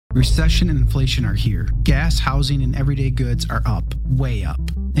Recession and inflation are here. Gas, housing, and everyday goods are up, way up.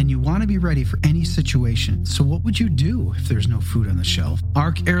 And you want to be ready for any situation. So what would you do if there's no food on the shelf?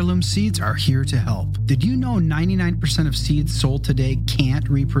 ARC Heirloom Seeds are here to help. Did you know 99% of seeds sold today can't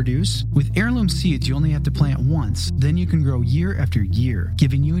reproduce? With Heirloom Seeds, you only have to plant once. Then you can grow year after year,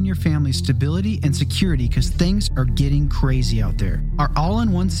 giving you and your family stability and security because things are getting crazy out there. Our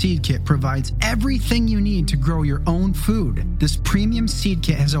all-in-one seed kit provides everything you need to grow your own food. This premium seed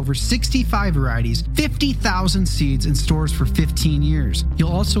kit has over 65 varieties, 50,000 seeds in stores for 15 years.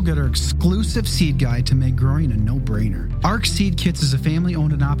 You'll also get our exclusive seed guide to make growing a no-brainer. ARC Seed Kits is a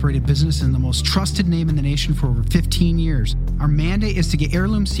family-owned and operated business and the most trusted name in the nation for over 15 years. Our mandate is to get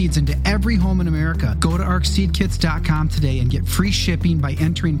heirloom seeds into every home in America. Go to arcseedkits.com today and get free shipping by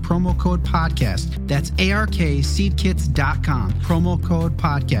entering promo code podcast. That's ARKseedkits.com, promo code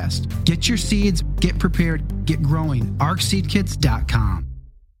podcast. Get your seeds, get prepared, get growing. arcseedkits.com.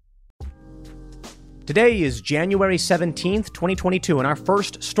 Today is January 17th, 2022, and our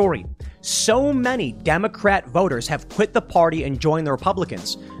first story. So many Democrat voters have quit the party and joined the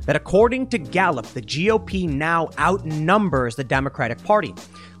Republicans that according to Gallup, the GOP now outnumbers the Democratic Party,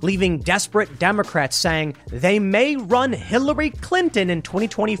 leaving desperate Democrats saying they may run Hillary Clinton in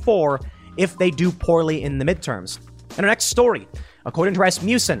 2024 if they do poorly in the midterms. And our next story, according to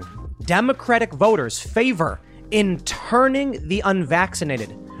Rasmussen, Democratic voters favor interning the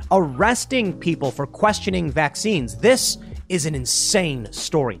unvaccinated, arresting people for questioning vaccines. This is an insane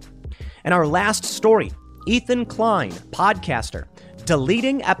story. And our last story, Ethan Klein, podcaster,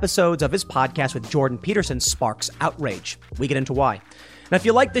 deleting episodes of his podcast with Jordan Peterson sparks outrage. We get into why. Now, if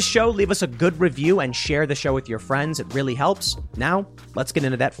you like this show, leave us a good review and share the show with your friends. It really helps. Now, let's get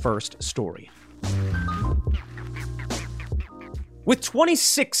into that first story. With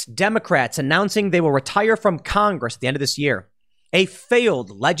 26 Democrats announcing they will retire from Congress at the end of this year, a failed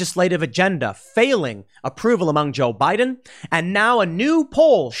legislative agenda failing approval among Joe Biden, and now a new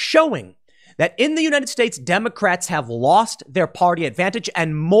poll showing that in the United States, Democrats have lost their party advantage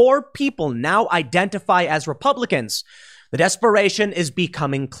and more people now identify as Republicans. The desperation is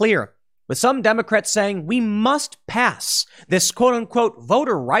becoming clear, with some Democrats saying we must pass this quote-unquote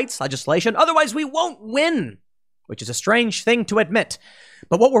voter rights legislation, otherwise we won't win, which is a strange thing to admit.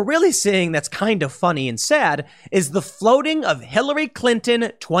 But what we're really seeing that's kind of funny and sad is the floating of Hillary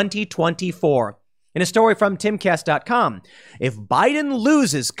Clinton 2024. In a story from timcast.com, if Biden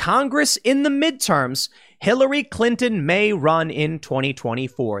loses Congress in the midterms, Hillary Clinton may run in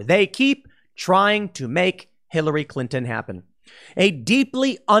 2024. They keep trying to make Hillary Clinton happen. A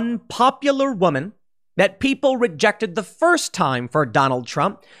deeply unpopular woman that people rejected the first time for Donald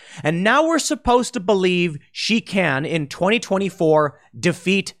Trump, and now we're supposed to believe she can, in 2024,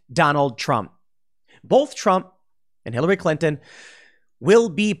 defeat Donald Trump. Both Trump and Hillary Clinton will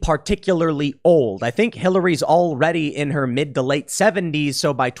be particularly old. I think Hillary's already in her mid to late 70s,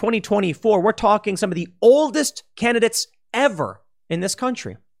 so by 2024, we're talking some of the oldest candidates ever in this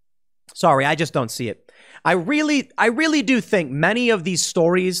country. Sorry, I just don't see it. I really do think many of these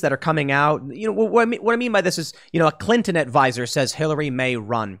stories that are coming out, what I mean by this is, a Clinton advisor says Hillary may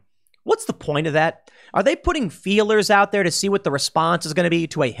run. What's the point of that? Are they putting feelers out there to see what the response is going to be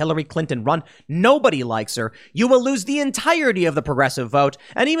to a Hillary Clinton run? Nobody likes her. You will lose the entirety of the progressive vote.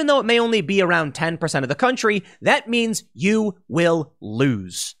 And even though it may only be around 10% of the country, that means you will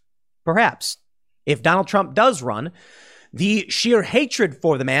lose. Perhaps. If Donald Trump does run, the sheer hatred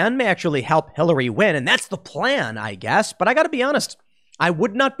for the man may actually help Hillary win, and that's the plan, I guess. But I got to be honest, I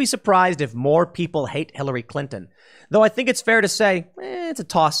would not be surprised if more people hate Hillary Clinton. Though I think it's fair to say, it's a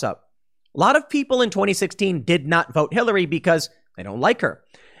toss-up. A lot of people in 2016 did not vote Hillary because they don't like her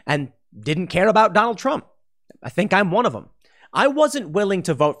and didn't care about Donald Trump. I think I'm one of them. I wasn't willing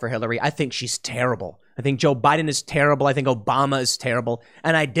to vote for Hillary. I think she's terrible. I think Joe Biden is terrible. I think Obama is terrible.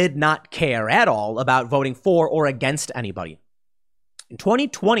 And I did not care at all about voting for or against anybody. In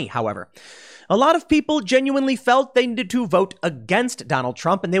 2020, however, a lot of people genuinely felt they needed to vote against Donald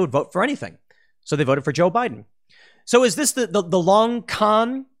Trump and they would vote for anything. So they voted for Joe Biden. So is this the long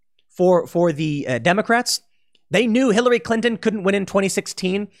con for the Democrats? They knew Hillary Clinton couldn't win in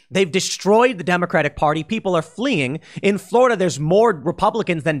 2016. They've destroyed the Democratic Party. People are fleeing. In Florida, there's more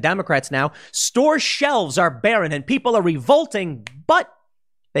Republicans than Democrats now. Store shelves are barren and people are revolting, but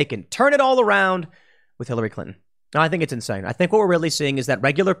they can turn it all around with Hillary Clinton. Now, I think it's insane. I think what we're really seeing is that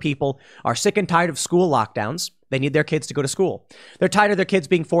regular people are sick and tired of school lockdowns. They need their kids to go to school. They're tired of their kids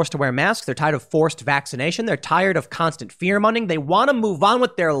being forced to wear masks. They're tired of forced vaccination. They're tired of constant fear-mongering. They want to move on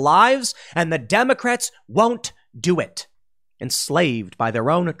with their lives, and the Democrats won't do it. Enslaved by their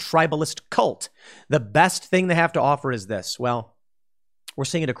own tribalist cult. The best thing they have to offer is this. Well, We're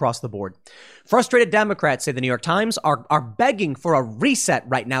seeing it across the board. Frustrated Democrats, say the New York Times, are begging for a reset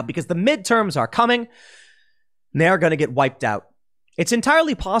right now because the midterms are coming. They're going to get wiped out. It's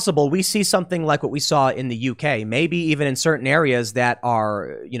entirely possible we see something like what we saw in the UK, maybe even in certain areas that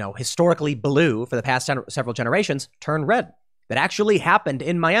are, historically blue for the past several generations, turn red. That actually happened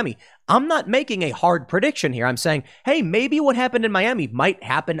in Miami. I'm not making a hard prediction here. I'm saying, hey, maybe what happened in Miami might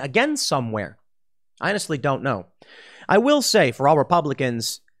happen again somewhere. I honestly don't know. I will say for all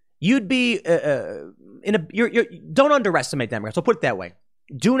Republicans, you'd be don't underestimate Democrats. I'll put it that way.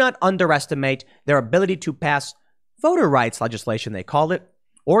 Do not underestimate their ability to pass voter rights legislation, they call it,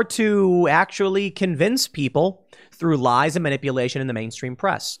 or to actually convince people through lies and manipulation in the mainstream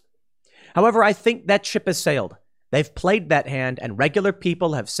press. However, I think that ship has sailed. They've played that hand, and regular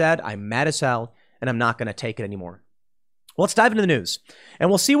people have said, I'm mad as hell, and I'm not going to take it anymore. Well, let's dive into the news, and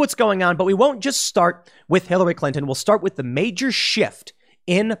we'll see what's going on, but we won't just start with Hillary Clinton. We'll start with the major shift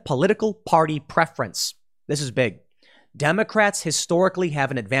in political party preference. This is big. Democrats historically have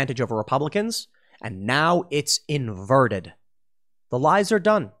an advantage over Republicans, and now it's inverted. The lies are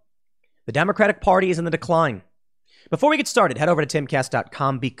done. The Democratic Party is in the decline. Before we get started, head over to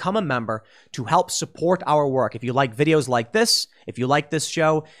timcast.com, become a member to help support our work. If you like videos like this, if you like this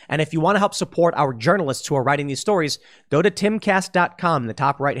show, and if you want to help support our journalists who are writing these stories, go to timcast.com in the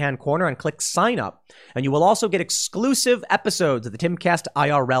top right-hand corner and click sign up. And you will also get exclusive episodes of the Timcast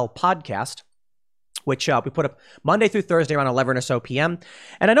IRL podcast, which we put up Monday through Thursday around 11 or so p.m.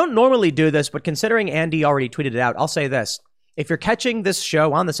 And I don't normally do this, but considering Andy already tweeted it out, I'll say this. If you're catching this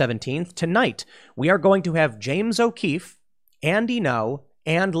show on the 17th, tonight, we are going to have James O'Keefe, Andy Ngo,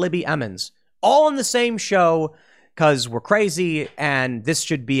 and Libby Emmons all on the same show because we're crazy and this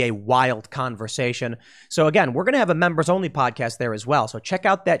should be a wild conversation. So again, we're going to have a members-only podcast there as well. So check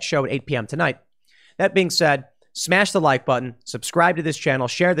out that show at 8 p.m. tonight. That being said, smash the like button, subscribe to this channel,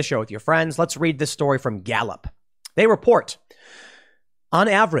 share the show with your friends. Let's read this story from Gallup. They report, on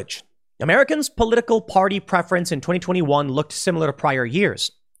average, Americans' political party preference in 2021 looked similar to prior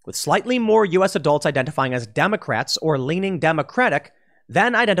years, with slightly more U.S. adults identifying as Democrats or leaning Democratic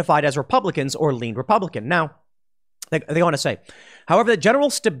than identified as Republicans or leaned Republican. Now, they want to say, however, the general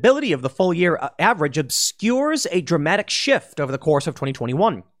stability of the full year average obscures a dramatic shift over the course of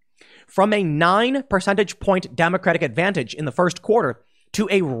 2021. From a 9 percentage point Democratic advantage in the first quarter to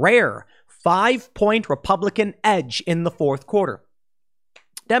a rare 5-point Republican edge in the fourth quarter.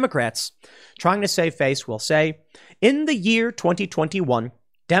 Democrats, trying to save face, will say, in the year 2021,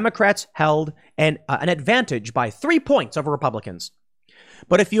 Democrats held an advantage by 3 points over Republicans.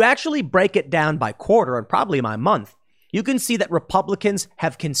 But if you actually break it down by quarter and probably by month, you can see that Republicans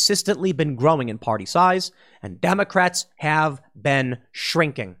have consistently been growing in party size and Democrats have been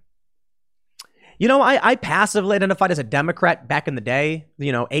shrinking. I passively identified as a Democrat back in the day,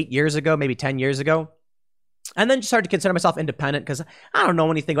 8 years ago, maybe 10 years ago. And then just started to consider myself independent because I don't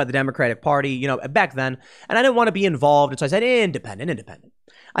know anything about the Democratic Party, back then. And I didn't want to be involved. And so I said, independent.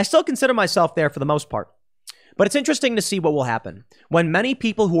 I still consider myself there for the most part. But it's interesting to see what will happen when many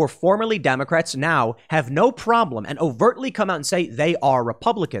people who were formerly Democrats now have no problem and overtly come out and say they are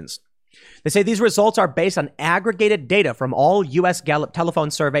Republicans. They say these results are based on aggregated data from all U.S. Gallup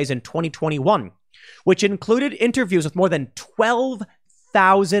telephone surveys in 2021, which included interviews with more than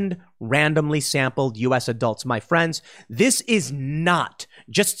 12,000 randomly sampled U.S. adults. My friends, this is not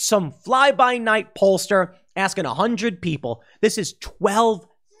just some fly-by-night pollster asking 100 people. This is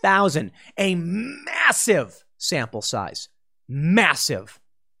 12,000, a massive sample size. Massive.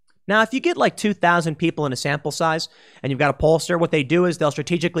 Now, if you get like 2,000 people in a sample size and you've got a pollster, what they do is they'll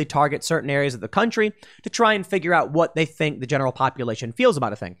strategically target certain areas of the country to try and figure out what they think the general population feels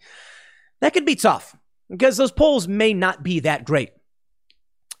about a thing. That could be tough because those polls may not be that great.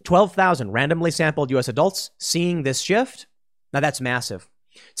 12,000 randomly sampled U.S. adults seeing this shift. Now that's massive.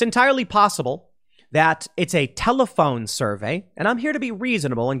 It's entirely possible that it's a telephone survey, and I'm here to be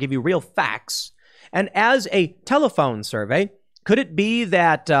reasonable and give you real facts. And as a telephone survey, could it be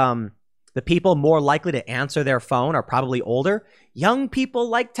that the people more likely to answer their phone are probably older? Young people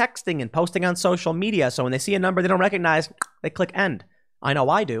like texting and posting on social media, so when they see a number they don't recognize, they click end. I know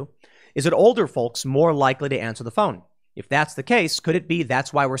I do. Is it older folks more likely to answer the phone? If that's the case, could it be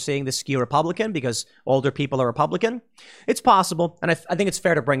that's why we're seeing this skew Republican, because older people are Republican? It's possible, and I think it's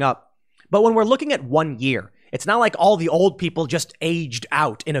fair to bring up. But when we're looking at 1 year, it's not like all the old people just aged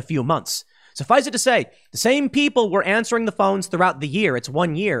out in a few months. Suffice it to say, the same people were answering the phones throughout the year. It's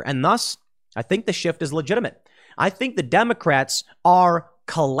 1 year, and thus, I think the shift is legitimate. I think the Democrats are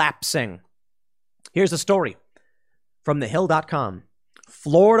collapsing. Here's the story from thehill.com.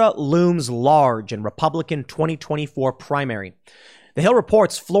 Florida looms large in Republican 2024 primary. The Hill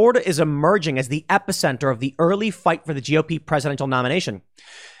reports Florida is emerging as the epicenter of the early fight for the GOP presidential nomination.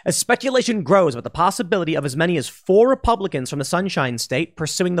 As speculation grows about the possibility of as many as 4 Republicans from the Sunshine State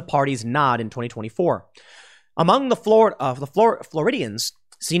pursuing the party's nod in 2024. Among the Floridians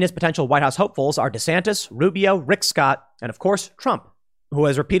seen as potential White House hopefuls are DeSantis, Rubio, Rick Scott, and of course, Trump, who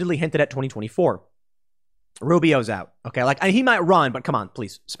has repeatedly hinted at 2024. Rubio's out. Okay, he might run, but come on,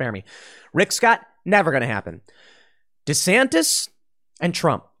 please spare me. Rick Scott, never going to happen. DeSantis and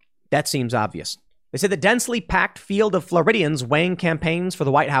Trump, that seems obvious. They say the densely packed field of Floridians weighing campaigns for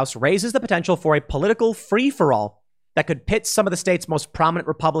the White House raises the potential for a political free-for-all that could pit some of the state's most prominent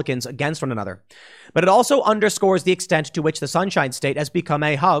Republicans against one another. But it also underscores the extent to which the Sunshine State has become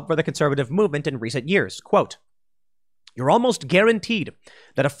a hub for the conservative movement in recent years. Quote, "You're almost guaranteed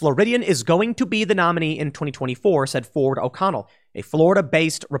that a Floridian is going to be the nominee in 2024, said Ford O'Connell, a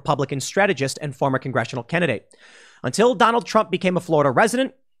Florida-based Republican strategist and former congressional candidate. Until Donald Trump became a Florida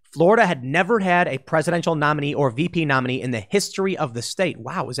resident, Florida had never had a presidential nominee or VP nominee in the history of the state."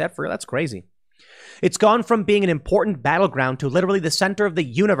 Wow, is that for real? That's crazy. "It's gone from being an important battleground to literally the center of the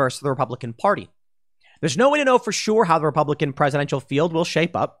universe of the Republican Party. There's no way to know for sure how the Republican presidential field will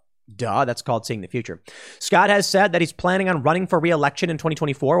shape up. Duh, that's called seeing the future. Scott has said that he's planning on running for re-election in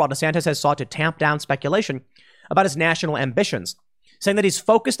 2024, while DeSantis has sought to tamp down speculation about his national ambitions, saying that he's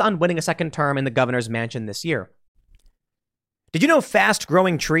focused on winning a second term in the governor's mansion this year. Did you know Fast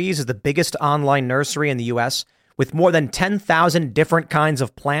Growing Trees is the biggest online nursery in the U.S., with more than 10,000 different kinds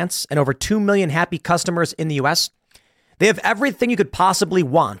of plants and over 2 million happy customers in the U.S.? They have everything you could possibly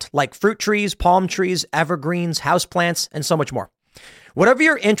want, like fruit trees, palm trees, evergreens, houseplants, and so much more. Whatever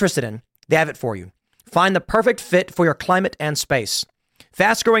you're interested in, they have it for you. Find the perfect fit for your climate and space.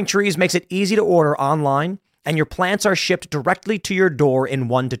 Fast Growing Trees makes it easy to order online, and your plants are shipped directly to your door in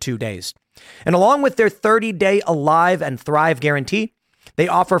 1 to 2 days. And along with their 30-day Alive and Thrive guarantee, they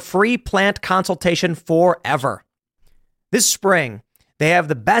offer free plant consultation forever. This spring, they have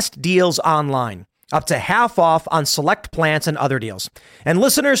the best deals online, up to half off on select plants and other deals. And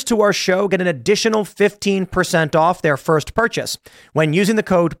listeners to our show get an additional 15% off their first purchase when using the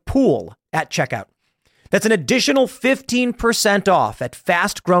code POOL at checkout. That's an additional 15% off at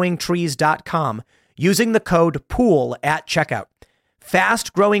fastgrowingtrees.com using the code POOL at checkout.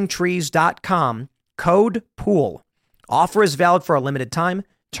 Fastgrowingtrees.com, code POOL. Offer is valid for a limited time.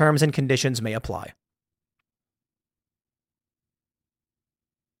 Terms and conditions may apply.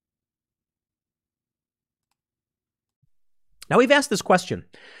 Now, we've asked this question.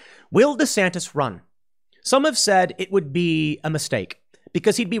 Will DeSantis run? Some have said it would be a mistake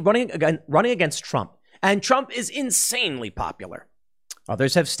because he'd be running against Trump, and Trump is insanely popular.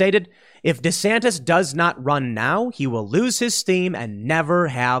 Others have stated if DeSantis does not run now, he will lose his steam and never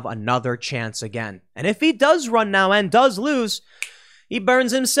have another chance again. And if he does run now and does lose, he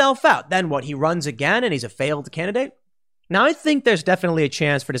burns himself out. Then what? He runs again and he's a failed candidate? Now, I think there's definitely a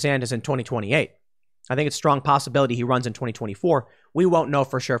chance for DeSantis in 2028. I think it's a strong possibility he runs in 2024. We won't know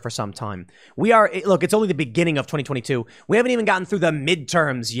for sure for some time. It's only the beginning of 2022. We haven't even gotten through the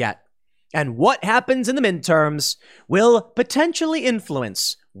midterms yet. And what happens in the midterms will potentially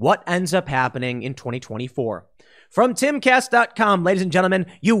influence what ends up happening in 2024. From timcast.com, ladies and gentlemen,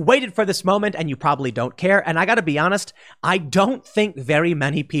 you waited for this moment and you probably don't care. And I got to be honest, I don't think very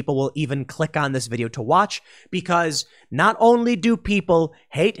many people will even click on this video to watch, because not only do people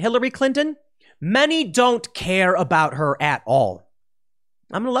hate Hillary Clinton, many don't care about her at all.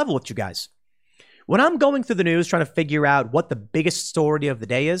 I'm going to level with you guys. When I'm going through the news trying to figure out what the biggest story of the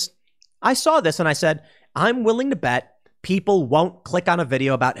day is, I saw this and I said, I'm willing to bet people won't click on a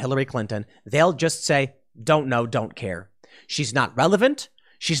video about Hillary Clinton. They'll just say, don't know, don't care. She's not relevant.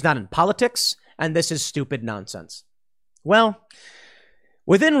 She's not in politics. And this is stupid nonsense. Well,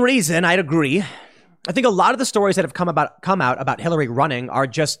 within reason, I'd agree. I think a lot of the stories that have come out about Hillary running are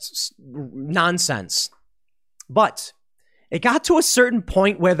just nonsense. But it got to a certain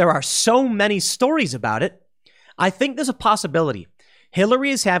point where there are so many stories about it. I think there's a possibility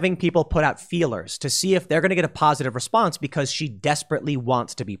Hillary is having people put out feelers to see if they're going to get a positive response because she desperately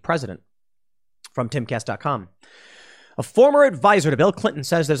wants to be president. From timcast.com. A former advisor to Bill Clinton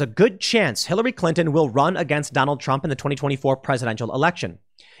says there's a good chance Hillary Clinton will run against Donald Trump in the 2024 presidential election.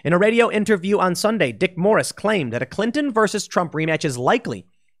 In a radio interview on Sunday, Dick Morris claimed that a Clinton versus Trump rematch is likely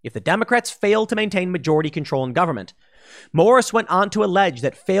if the Democrats fail to maintain majority control in government. Morris went on to allege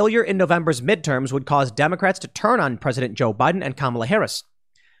that failure in November's midterms would cause Democrats to turn on President Joe Biden and Kamala Harris.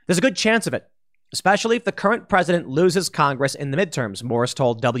 There's a good chance of it, especially if the current president loses Congress in the midterms, Morris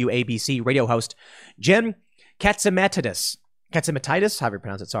told WABC radio host Jim Katsimatidis, however you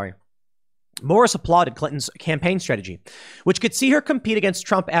pronounce it, sorry. Morris applauded Clinton's campaign strategy, which could see her compete against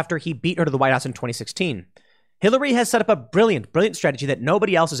Trump after he beat her to the White House in 2016. Hillary has set up a brilliant strategy that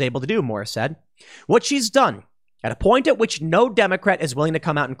nobody else is able to do, Morris said. What she's done, at a point at which no Democrat is willing to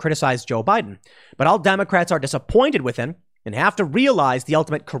come out and criticize Joe Biden, but all Democrats are disappointed with him and have to realize the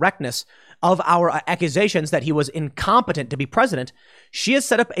ultimate correctness of our accusations that he was incompetent to be president, she has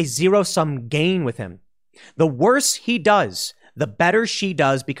set up a zero-sum game with him. The worse he does, the better she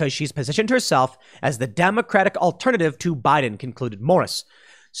does because she's positioned herself as the Democratic alternative to Biden, concluded Morris.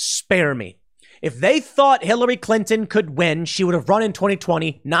 Spare me. If they thought Hillary Clinton could win, she would have run in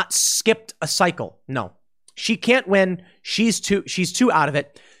 2020, not skipped a cycle. No, she can't win. She's too out of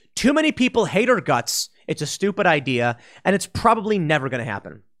it. Too many people hate her guts. It's a stupid idea, and it's probably never going to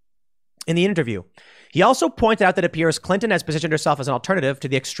happen. In the interview, he also pointed out that it appears Clinton has positioned herself as an alternative to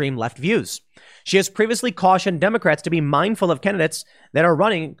the extreme left views. She has previously cautioned Democrats to be mindful of candidates that are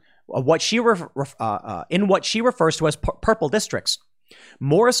running in what she refers to as purple districts.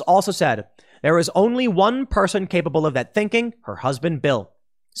 Morris also said there is only one person capable of that thinking, her husband, Bill.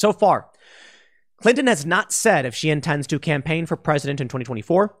 So far, Clinton has not said if she intends to campaign for president in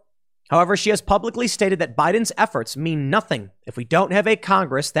 2024. However, she has publicly stated that Biden's efforts mean nothing if we don't have a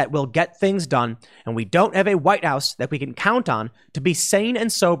Congress that will get things done and we don't have a White House that we can count on to be sane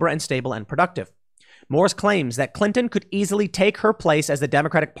and sober and stable and productive. Morris claims that Clinton could easily take her place as the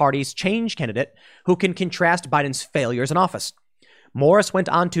Democratic Party's change candidate who can contrast Biden's failures in office. Morris went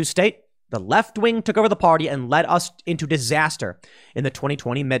on to state, the left wing took over the party and led us into disaster in the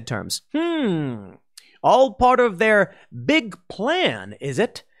 2020 midterms. All part of their big plan, is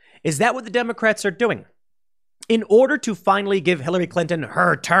it? Is that what the Democrats are doing? In order to finally give Hillary Clinton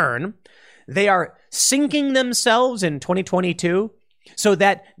her turn, they are sinking themselves in 2022 so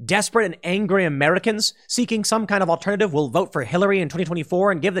that desperate and angry Americans seeking some kind of alternative will vote for Hillary in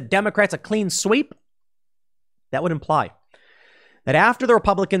 2024 and give the Democrats a clean sweep? That would imply that after the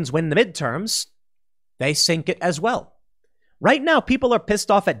Republicans win the midterms, they sink it as well. Right now, people are pissed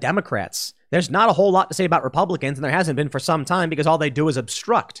off at Democrats. There's not a whole lot to say about Republicans, and there hasn't been for some time because all they do is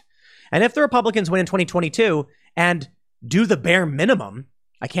obstruct. And if the Republicans win in 2022 and do the bare minimum,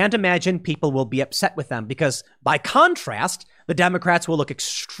 I can't imagine people will be upset with them because, by contrast, the Democrats will look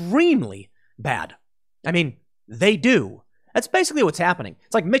extremely bad. I mean, they do. That's basically what's happening.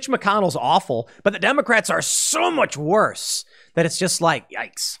 It's like Mitch McConnell's awful, but the Democrats are so much worse that it's just like,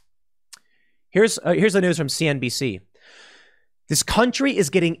 yikes. Here's the news from CNBC. This country is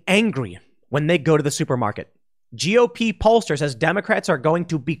getting angry when they go to the supermarket. GOP pollster says Democrats are going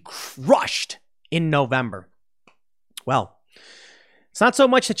to be crushed in November. Well, it's not so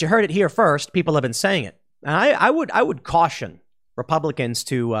much that you heard it here first. People have been saying it. And I would caution Republicans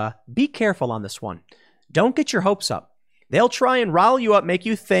to be careful on this one. Don't get your hopes up. They'll try and rile you up, make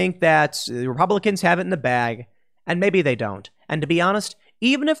you think that the Republicans have it in the bag, and maybe they don't. And to be honest,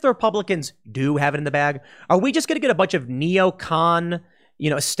 even if the Republicans do have it in the bag, are we just going to get a bunch of neocon,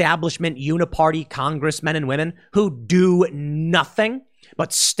 establishment, uniparty congressmen and women who do nothing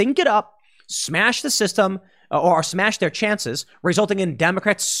but stink it up, smash the system, or smash their chances, resulting in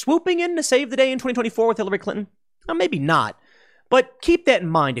Democrats swooping in to save the day in 2024 with Hillary Clinton? Well, maybe not. But keep that in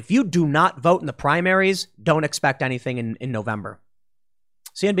mind. If you do not vote in the primaries, don't expect anything in November.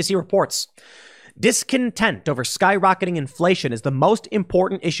 CNBC reports, discontent over skyrocketing inflation is the most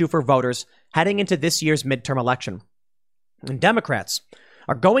important issue for voters heading into this year's midterm election. And Democrats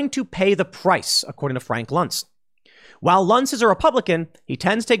are going to pay the price, according to Frank Luntz. While Luntz is a Republican, he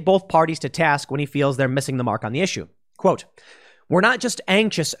tends to take both parties to task when he feels they're missing the mark on the issue. Quote, we're not just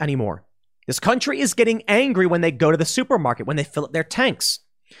anxious anymore. This country is getting angry when they go to the supermarket, when they fill up their tanks.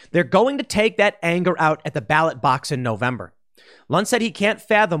 They're going to take that anger out at the ballot box in November. Luntz said he can't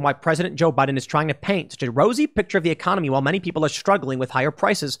fathom why President Joe Biden is trying to paint such a rosy picture of the economy while many people are struggling with higher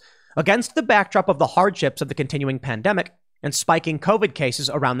prices against the backdrop of the hardships of the continuing pandemic and spiking COVID cases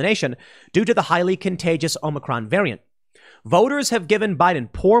around the nation due to the highly contagious Omicron variant. Voters have given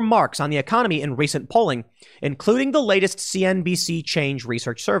Biden poor marks on the economy in recent polling, including the latest CNBC Change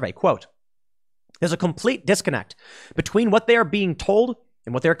Research survey. Quote, there's a complete disconnect between what they are being told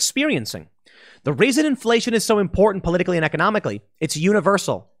and what they're experiencing. The reason inflation is so important politically and economically, it's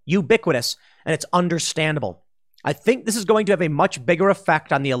universal, ubiquitous, and it's understandable. I think this is going to have a much bigger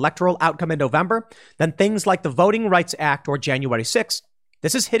effect on the electoral outcome in November than things like the Voting Rights Act or January 6th.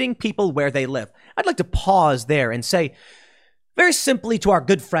 This is hitting people where they live. I'd like to pause there and say, very simply to our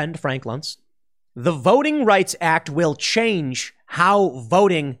good friend, Frank Luntz, the Voting Rights Act will change how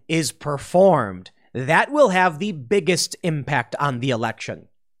voting is performed. That will have the biggest impact on the election.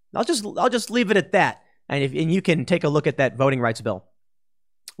 I'll just leave it at that. And you can take a look at that voting rights bill.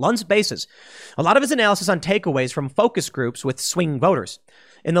 Luntz bases a lot of his analysis on takeaways from focus groups with swing voters.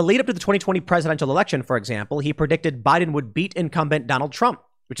 In the lead up to the 2020 presidential election, for example, he predicted Biden would beat incumbent Donald Trump,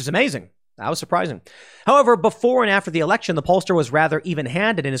 which is amazing. That was surprising. However, before and after the election, the pollster was rather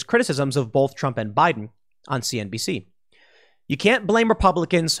even-handed in his criticisms of both Trump and Biden on CNBC. You can't blame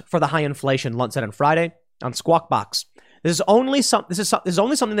Republicans for the high inflation, Luntz said on Friday on Squawk Box. This is only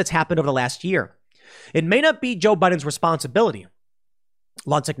something that's happened over the last year. It may not be Joe Biden's responsibility,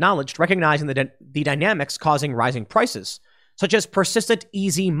 Luntz acknowledged, recognizing the dynamics causing rising prices, such as persistent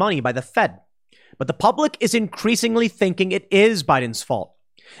easy money by the Fed. But the public is increasingly thinking it is Biden's fault,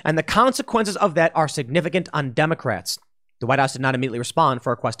 and the consequences of that are significant on Democrats. The White House did not immediately respond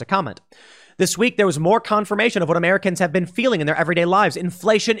for a request to comment. This week, there was more confirmation of what Americans have been feeling in their everyday lives.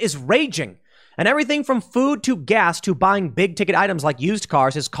 Inflation is raging, and everything from food to gas to buying big-ticket items like used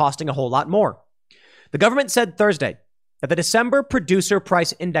cars is costing a whole lot more. The government said Thursday that the December Producer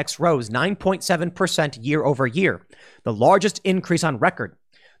Price Index rose 9.7% year over year, the largest increase on record.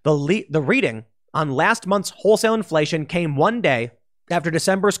 The reading on last month's wholesale inflation came one day after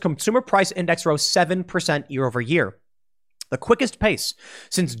December's Consumer Price Index rose 7% year over year, the quickest pace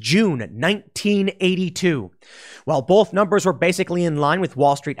since June 1982. While both numbers were basically in line with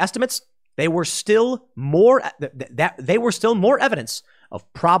Wall Street estimates, they were still more evidence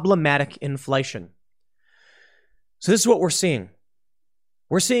of problematic inflation. So this is what we're seeing.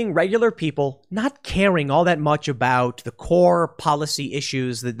 We're seeing regular people not caring all that much about the core policy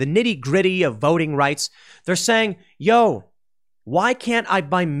issues, the nitty-gritty of voting rights. They're saying, yo, why can't I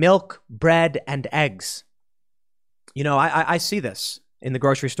buy milk, bread, and eggs? You know, I see this in the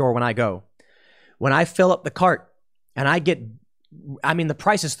grocery store when I go. When I fill up the cart and the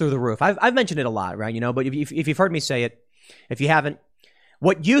price is through the roof. I've mentioned it a lot, right? You know, but if you've heard me say it, if you haven't,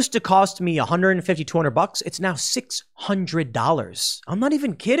 what used to cost me $150, $200, it's now $600. I'm not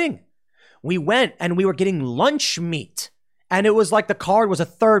even kidding. We went and we were getting lunch meat, and it was like the card was a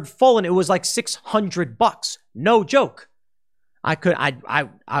third full, and it was like $600. No joke. I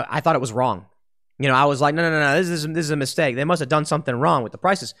thought it was wrong. You know, I was like, no, this is a mistake. They must have done something wrong with the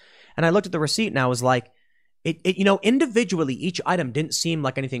prices. And I looked at the receipt and I was like, individually, each item didn't seem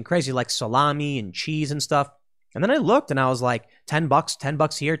like anything crazy, like salami and cheese and stuff. And then I looked and I was like,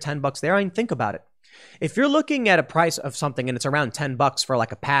 $10 here, $10 there. I didn't think about it. If you're looking at a price of something and it's around $10 for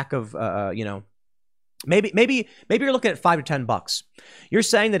like a pack of, maybe you're looking at $5 to $10. You're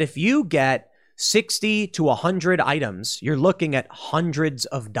saying that if you get 60 to 100 items, you're looking at hundreds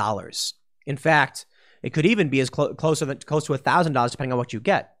of dollars. In fact, it could even be as close to $1,000 depending on what you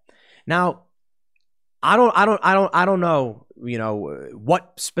get. Now, I don't know,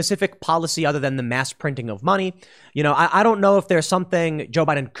 what specific policy other than the mass printing of money. I don't know if there's something Joe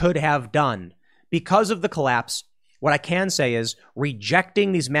Biden could have done because of the collapse. What I can say is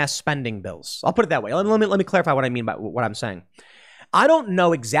rejecting these mass spending bills. I'll put it that way. Let me clarify what I mean by what I'm saying. I don't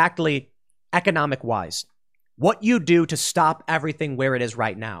know exactly economic wise what you do to stop everything where it is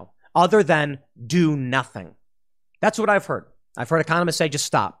right now, other than do nothing. That's what I've heard. I've heard economists say, just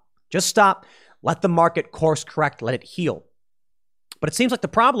stop. Just stop. Let the market course correct. Let it heal. But it seems like the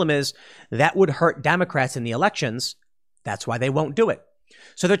problem is that would hurt Democrats in the elections. That's why they won't do it.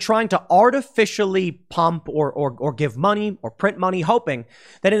 So they're trying to artificially pump or give money or print money, hoping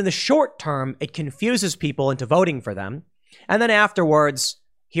that in the short term, it confuses people into voting for them. And then afterwards,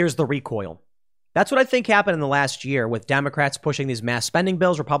 here's the recoil. That's what I think happened in the last year with Democrats pushing these mass spending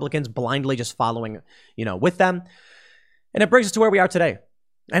bills, Republicans blindly just following, with them. And it brings us to where we are today.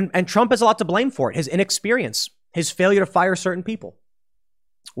 And Trump has a lot to blame for it. His inexperience, his failure to fire certain people.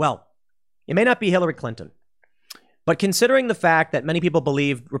 Well, it may not be Hillary Clinton, but considering the fact that many people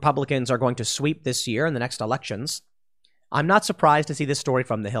believe Republicans are going to sweep this year in the next elections, I'm not surprised to see this story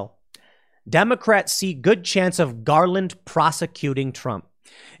from the Hill. Democrats see good chance of Garland prosecuting Trump.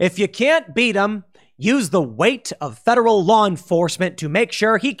 If you can't beat him, use the weight of federal law enforcement to make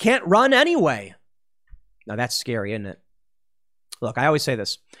sure he can't run anyway. Now that's scary, isn't it? Look, I always say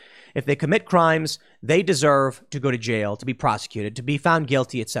this. If they commit crimes, they deserve to go to jail, to be prosecuted, to be found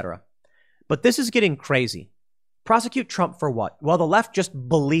guilty, etc. But this is getting crazy. Prosecute Trump for what? Well, the left just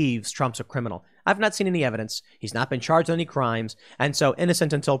believes Trump's a criminal. I've not seen any evidence. He's not been charged with any crimes, and so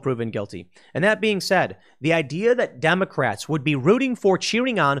innocent until proven guilty. And that being said, the idea that Democrats would be rooting for,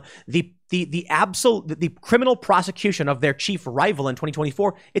 cheering on the criminal prosecution of their chief rival in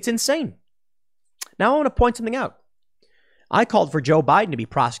 2024, it's insane. Now I want to point something out. I called for Joe Biden to be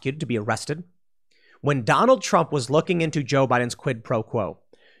prosecuted, to be arrested. When Donald Trump was looking into Joe Biden's quid pro quo,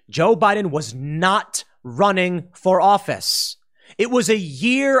 Joe Biden was not running for office. It was a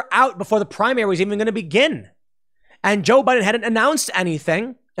year out before the primary was even going to begin. And Joe Biden hadn't announced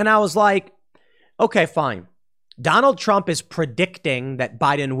anything. And I was like, okay, fine. Donald Trump is predicting that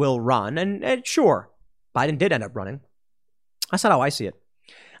Biden will run. And sure, Biden did end up running. That's not how I see it.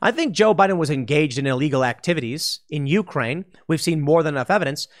 I think Joe Biden was engaged in illegal activities in Ukraine. We've seen more than enough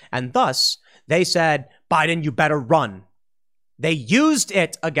evidence. And thus, they said, Biden, you better run. They used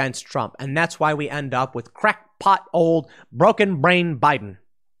it against Trump. And that's why we end up with crackpot old broken brain Biden.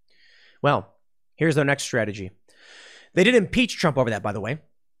 Well, here's their next strategy. They did impeach Trump over that, by the way.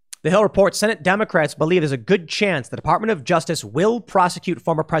 The Hill reports Senate Democrats believe there's a good chance the Department of Justice will prosecute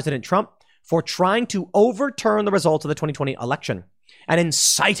former President Trump for trying to overturn the results of the 2020 election and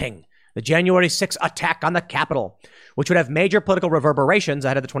inciting the January 6th attack on the Capitol, which would have major political reverberations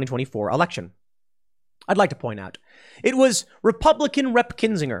ahead of the 2024 election. I'd like to point out, it was Republican Rep.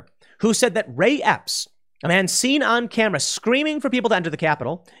 Kinzinger who said that Ray Epps, a man seen on camera screaming for people to enter the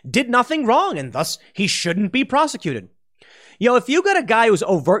Capitol, did nothing wrong and thus he shouldn't be prosecuted. If you got a guy who's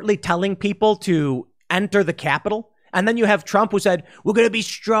overtly telling people to enter the Capitol, and then you have Trump who said, we're going to be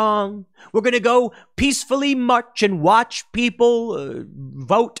strong, we're going to go peacefully march and watch people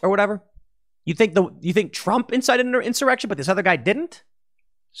vote or whatever. You think Trump incited an insurrection, but this other guy didn't?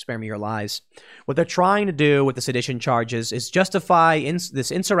 Spare me your lies. What they're trying to do with the sedition charges is justify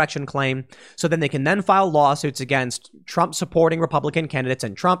this insurrection claim so then they can then file lawsuits against Trump supporting Republican candidates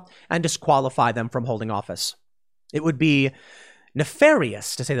and Trump and disqualify them from holding office. It would be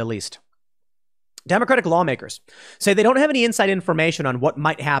nefarious, to say the least. Democratic lawmakers say they don't have any inside information on what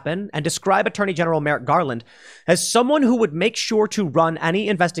might happen and describe Attorney General Merrick Garland as someone who would make sure to run any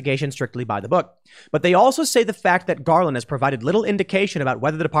investigation strictly by the book. But they also say the fact that Garland has provided little indication about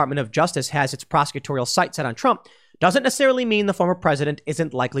whether the Department of Justice has its prosecutorial sights set on Trump doesn't necessarily mean the former president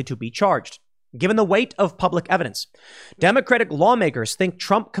isn't likely to be charged. Given the weight of public evidence, Democratic lawmakers think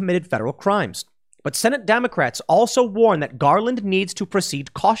Trump committed federal crimes. But Senate Democrats also warn that Garland needs to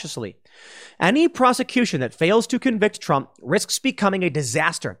proceed cautiously. Any prosecution that fails to convict Trump risks becoming a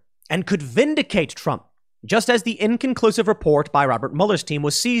disaster and could vindicate Trump, just as the inconclusive report by Robert Mueller's team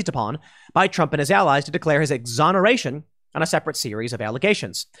was seized upon by Trump and his allies to declare his exoneration on a separate series of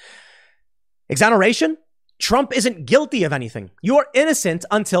allegations. Exoneration? Trump isn't guilty of anything. You are innocent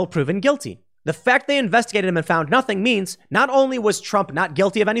until proven guilty. The fact they investigated him and found nothing means not only was Trump not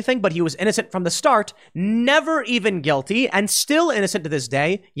guilty of anything, but he was innocent from the start, never even guilty, and still innocent to this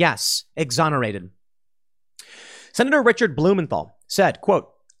day. Yes, exonerated. Senator Richard Blumenthal said,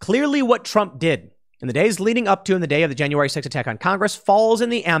 quote, clearly what Trump did in the days leading up to and the day of the January 6th attack on Congress falls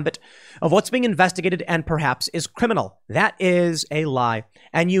in the ambit of what's being investigated and perhaps is criminal. That is a lie.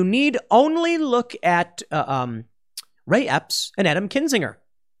 And you need only look at Ray Epps and Adam Kinzinger.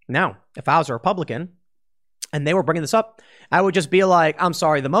 Now, if I was a Republican and they were bringing this up, I would just be like, I'm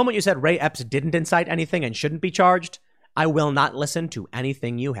sorry, the moment you said Ray Epps didn't incite anything and shouldn't be charged, I will not listen to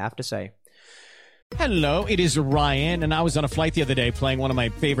anything you have to say. Hello, it is Ryan, and I was on a flight the other day playing one of my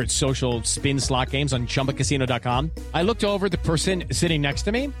favorite social spin slot games on ChumbaCasino.com. I looked over at the person sitting next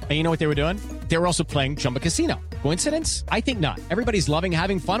to me, and you know what they were doing? They were also playing Chumba Casino. Coincidence? I think not. Everybody's loving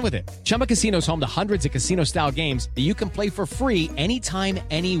having fun with it. Chumba Casino is home to hundreds of casino-style games that you can play for free anytime,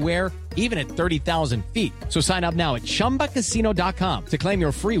 anywhere, even at 30,000 feet. So sign up now at ChumbaCasino.com to claim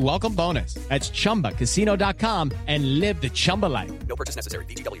your free welcome bonus. That's ChumbaCasino.com and live the Chumba life. No purchase necessary.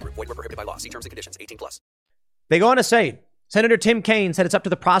 VGW. Void where prohibited by law. See terms and conditions. 18+. They go on to say, Senator Tim Kaine said it's up to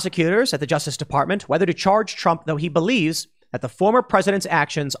the prosecutors at the Justice Department whether to charge Trump, though he believes that the former president's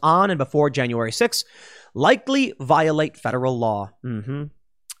actions on and before January 6th likely violate federal law.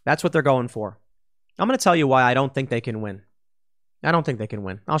 That's what they're going for. I'm going to tell you why I don't think they can win. I don't think they can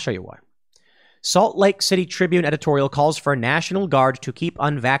win. I'll show you why. Salt Lake City Tribune editorial calls for National Guard to keep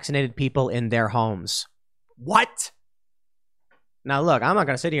unvaccinated people in their homes. What? Now, look, I'm not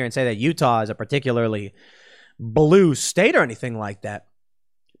going to sit here and say that Utah is a particularly blue state or anything like that.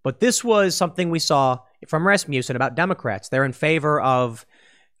 But this was something we saw from Rasmussen about Democrats. They're in favor of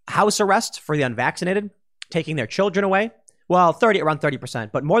house arrest for the unvaccinated, taking their children away. Well, around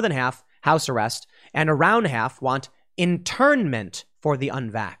 30%, but more than half house arrest, and around half want internment for the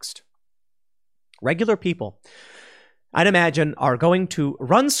unvaxxed. Regular people, I'd imagine, are going to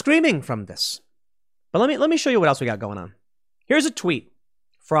run screaming from this. But let me show you what else we got going on. Here's a tweet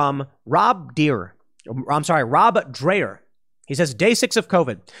from Rob Dreher. He says, day 6 of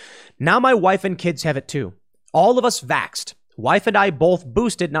COVID. Now my wife and kids have it too. All of us vaxxed. Wife and I both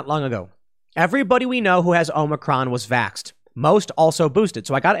boosted not long ago. Everybody we know who has Omicron was vaxxed. Most also boosted.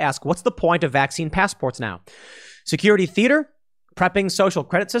 So I got to ask, what's the point of vaccine passports now? Security theater? Prepping social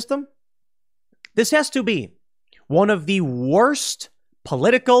credit system? This has to be one of the worst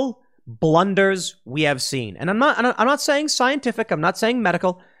political blunders we have seen. And I'm not saying scientific. I'm not saying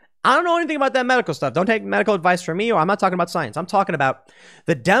medical. I don't know anything about that medical stuff. Don't take medical advice from me, or I'm not talking about science. I'm talking about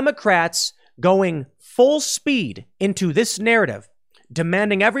the Democrats going full speed into this narrative,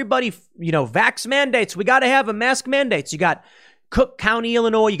 demanding everybody, vax mandates. We got to have a mask mandates. You got Cook County,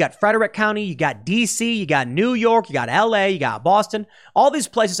 Illinois. You got Frederick County. You got D.C. You got New York. You got L.A. You got Boston. All these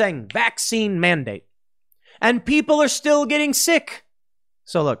places saying vaccine mandate. And people are still getting sick.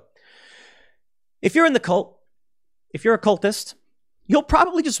 So look, if you're in the cult, if you're a cultist, you'll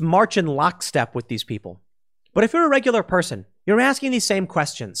probably just march in lockstep with these people. But if you're a regular person, you're asking these same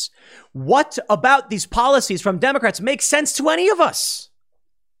questions. What about these policies from Democrats makes sense to any of us?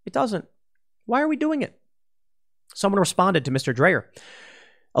 It doesn't. Why are we doing it? Someone responded to Mr. Dreyer.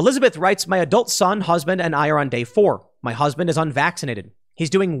 Elizabeth writes, my adult son, husband, and I are on day 4. My husband is unvaccinated. He's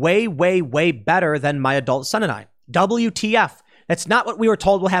doing way, way, way better than my adult son and I. WTF. That's not what we were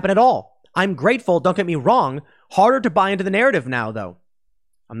told will happen at all. I'm grateful, don't get me wrong. Harder to buy into the narrative now, though.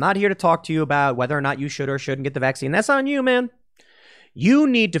 I'm not here to talk to you about whether or not you should or shouldn't get the vaccine. That's on you, man. You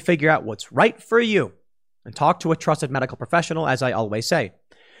need to figure out what's right for you and talk to a trusted medical professional, as I always say.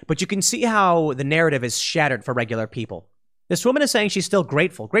 But you can see how the narrative is shattered for regular people. This woman is saying she's still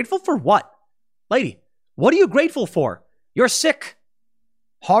grateful. Grateful for what? Lady, what are you grateful for? You're sick.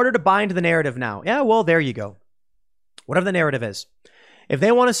 Harder to buy into the narrative now. Yeah, well, there you go. Whatever the narrative is. If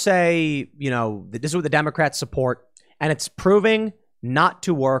they want to say, this is what the Democrats support, and it's proving not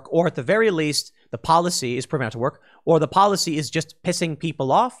to work, or at the very least, the policy is proving not to work, or the policy is just pissing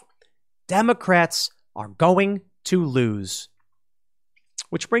people off, Democrats are going to lose.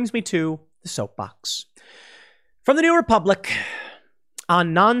 Which brings me to the soapbox. From the New Republic,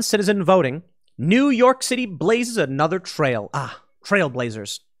 on non-citizen voting, New York City blazes another trail.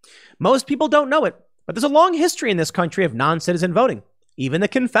 Trailblazers. Most people don't know it, but there's a long history in this country of non-citizen voting. Even the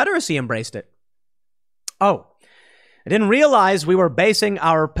Confederacy embraced it. Oh, I didn't realize we were basing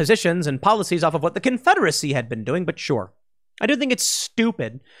our positions and policies off of what the Confederacy had been doing, but sure. I do think it's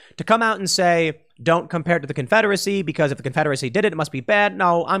stupid to come out and say, don't compare it to the Confederacy because if the Confederacy did it, it must be bad.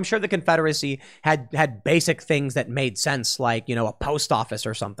 No, I'm sure the Confederacy had basic things that made sense, like, a post office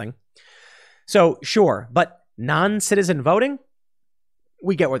or something. So sure, but non-citizen voting,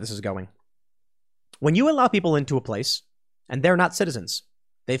 we get where this is going. When you allow people into a place and they're not citizens,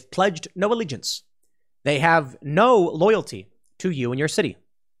 they've pledged no allegiance, they have no loyalty to you and your city,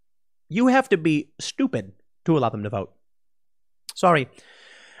 you have to be stupid to allow them to vote. Sorry,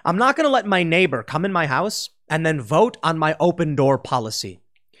 I'm not going to let my neighbor come in my house and then vote on my open door policy.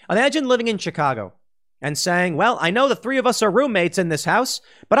 Imagine living in Chicago and saying, well, I know the 3 of us are roommates in this house,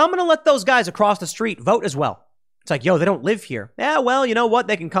 but I'm going to let those guys across the street vote as well. It's like, they don't live here. Yeah, well, you know what?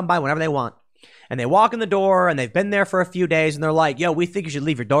 They can come by whenever they want. And they walk in the door and they've been there for a few days and they're like, we think you should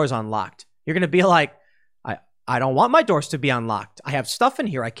leave your doors unlocked. You're going to be like, I don't want my doors to be unlocked. I have stuff in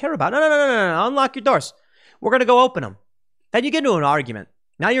here I care about. No. Unlock your doors. We're going to go open them. Then you get into an argument.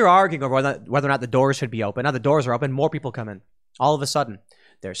 Now you're arguing over whether or not the doors should be open. Now the doors are open. More people come in. All of a sudden,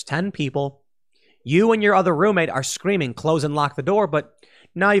 there's 10 people. You and your other roommate are screaming, close and lock the door. But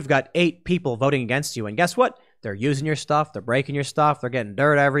now you've got 8 people voting against you. And guess what? They're using your stuff. They're breaking your stuff. They're getting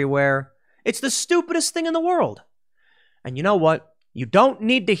dirt everywhere. It's the stupidest thing in the world. And you know what? You don't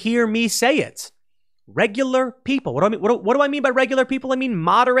need to hear me say it. Regular people. What do I mean? What do I mean by regular people? I mean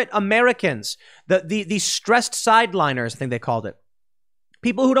moderate Americans. The stressed sideliners, I think they called it.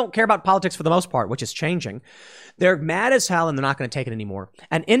 People who don't care about politics for the most part, which is changing. They're mad as hell and they're not going to take it anymore.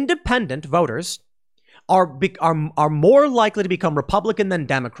 And independent voters are more likely to become Republican than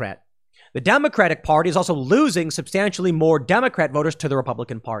Democrat. The Democratic Party is also losing substantially more Democrat voters to the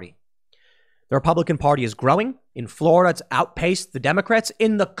Republican Party. The Republican Party is growing. In Florida, it's outpaced the Democrats.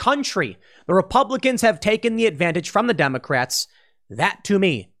 In the country, the Republicans have taken the advantage from the Democrats. That, to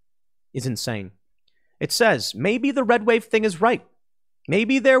me, is insane. It says, maybe the red wave thing is right.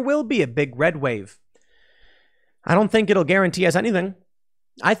 Maybe there will be a big red wave. I don't think it'll guarantee us anything.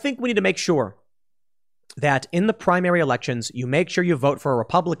 I think we need to make sure that in the primary elections, you make sure you vote for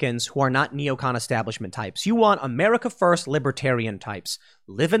Republicans who are not neocon establishment types. You want America First libertarian types.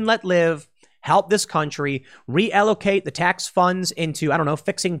 Live and let live. Help this country, reallocate the tax funds into,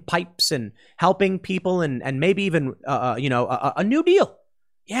 fixing pipes and helping people and maybe even, a new deal.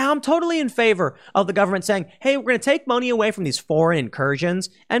 Yeah, I'm totally in favor of the government saying, hey, we're going to take money away from these foreign incursions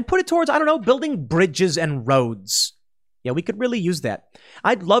and put it towards, building bridges and roads. Yeah, we could really use that.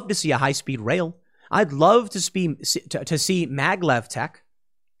 I'd love to see a high-speed rail. I'd love to see maglev tech,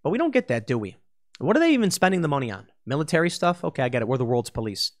 but we don't get that, do we? What are they even spending the money on? Military stuff? Okay, I get it. We're the world's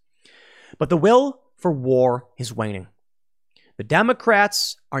police. But the will for war is waning. The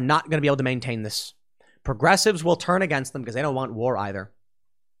Democrats are not going to be able to maintain this. Progressives will turn against them because they don't want war either.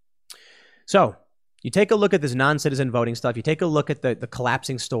 So you take a look at this non-citizen voting stuff. You take a look at the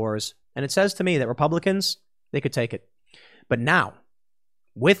collapsing stores. And it says to me that Republicans, they could take it. But now,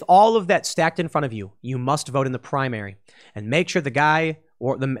 with all of that stacked in front of you, you must vote in the primary and make sure the guy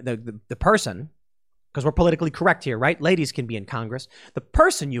or the person, because we're politically correct here, right? Ladies can be in Congress. The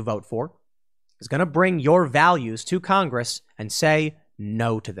person you vote for is going to bring your values to Congress and say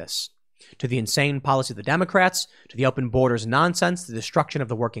no to this, to the insane policy of the Democrats, to the open borders nonsense, the destruction of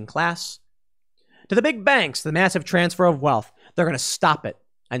the working class, to the big banks, the massive transfer of wealth. They're going to stop it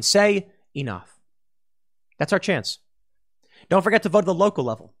and say enough. That's our chance. Don't forget to vote at the local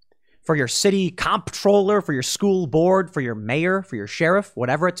level for your city comptroller, for your school board, for your mayor, for your sheriff,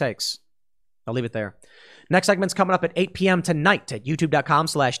 whatever it takes. I'll leave it there. Next segment's coming up at 8 p.m. tonight at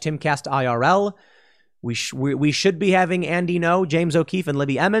youtube.com/TimCastIRL. We should be having Andy No, James O'Keefe, and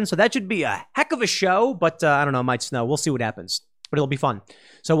Libby Emmons. So that should be a heck of a show, but I don't know, it might snow. We'll see what happens, but it'll be fun.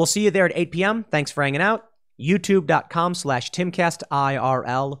 So we'll see you there at 8 p.m. Thanks for hanging out.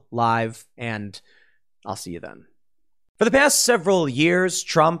 youtube.com/TimCastIRL live, and I'll see you then. For the past several years,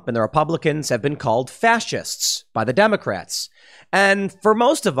 Trump and the Republicans have been called fascists by the Democrats. And for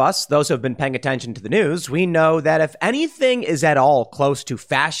most of us, those who have been paying attention to the news, we know that if anything is at all close to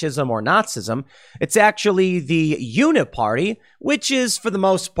fascism or Nazism, it's actually the Uniparty, which is, for the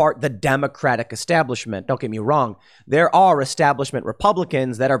most part, the Democratic establishment. Don't get me wrong. There are establishment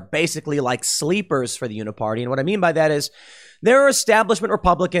Republicans that are basically like sleepers for the Uniparty. And what I mean by that is there are establishment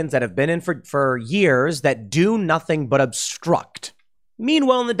Republicans that have been in for years that do nothing but obstruct.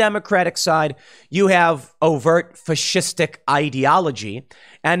 Meanwhile, on the Democratic side, you have overt fascistic ideology,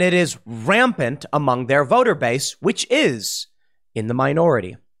 and it is rampant among their voter base, which is in the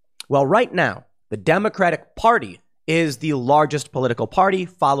minority. Well, right now, the Democratic Party is the largest political party,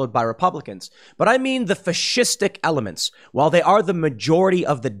 followed by Republicans. But I mean the fascistic elements. While they are the majority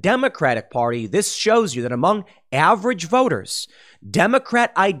of the Democratic Party, this shows you that among average voters,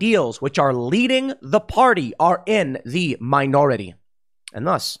 Democrat ideals, which are leading the party, are in the minority. And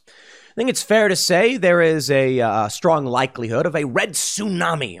thus, I think it's fair to say there is a strong likelihood of a red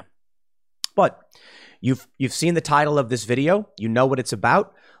tsunami. But you've seen the title of this video. You know what it's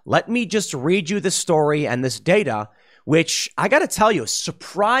about. Let me just read you the story and this data, which I got to tell you,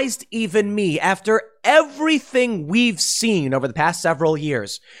 surprised even me after everything we've seen over the past several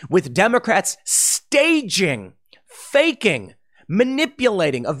years with Democrats staging, faking,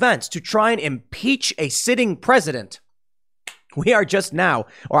 manipulating events to try and impeach a sitting president. We are just now,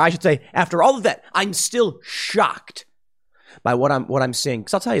 or I should say, after all of that, I'm still shocked by what I'm seeing.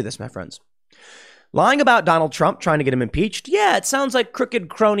 Because I'll tell you this, my friends. Lying about Donald Trump, trying to get him impeached, yeah, it sounds like crooked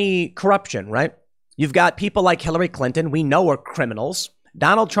crony corruption, right? You've got people like Hillary Clinton we know are criminals.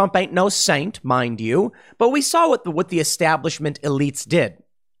 Donald Trump ain't no saint, mind you, but we saw what the establishment elites did.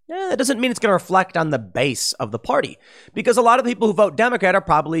 Yeah, that doesn't mean it's going to reflect on the base of the party, because a lot of people who vote Democrat are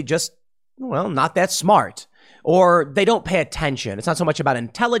probably just, well, not that smart. Or they don't pay attention. It's not so much about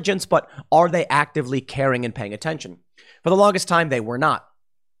intelligence, but are they actively caring and paying attention? For the longest time, they were not.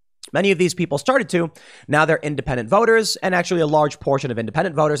 Many of these people started to. Now they're independent voters, and actually a large portion of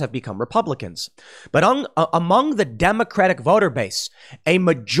independent voters have become Republicans. But among the Democratic voter base, a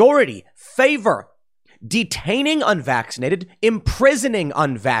majority favor detaining unvaccinated, imprisoning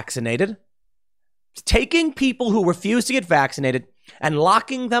unvaccinated, taking people who refuse to get vaccinated and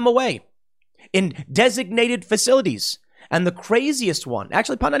locking them away in designated facilities. And the craziest one,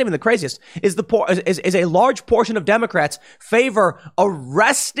 actually not even the craziest, is a large portion of Democrats favor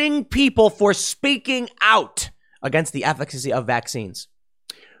arresting people for speaking out against the efficacy of vaccines.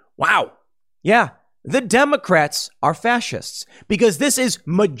 Wow. Yeah, the Democrats are fascists because this is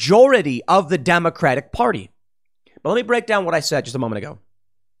majority of the Democratic Party. But let me break down what I said just a moment ago.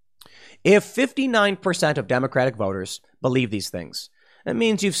 If 59% of Democratic voters believe these things, that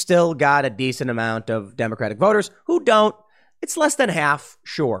means you've still got a decent amount of Democratic voters who don't. It's less than half,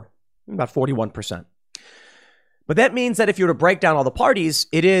 sure, about 41%. But that means that if you were to break down all the parties,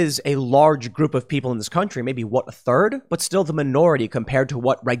 it is a large group of people in this country, maybe a third, but still the minority compared to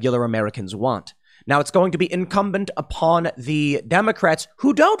what regular Americans want. Now, it's going to be incumbent upon the Democrats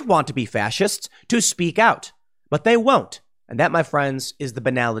who don't want to be fascists to speak out, but they won't. And that, my friends, is the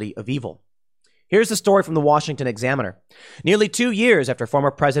banality of evil. Here's the story from the Washington Examiner. Nearly 2 years after former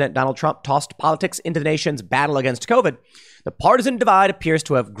President Donald Trump tossed politics into the nation's battle against COVID, the partisan divide appears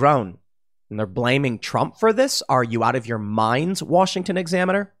to have grown. And they're blaming Trump for this? Are you out of your minds, Washington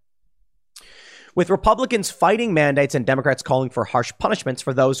Examiner? with Republicans fighting mandates and Democrats calling for harsh punishments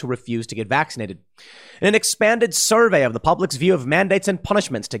for those who refuse to get vaccinated. In an expanded survey of the public's view of mandates and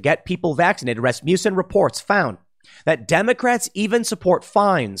punishments to get people vaccinated, Rasmussen reports found that Democrats even support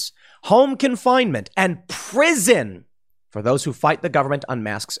fines, home confinement, and prison for those who fight the government on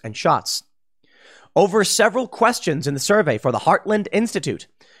masks and shots. Over several questions in the survey for the Heartland Institute,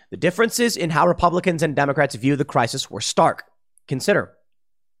 the differences in how Republicans and Democrats view the crisis were stark. Consider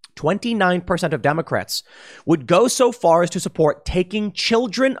 29% of Democrats would go so far as to support taking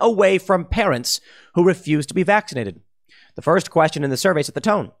children away from parents who refuse to be vaccinated. The first question in the survey set the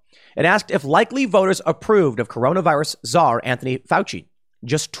tone. It asked if likely voters approved of coronavirus czar Anthony Fauci.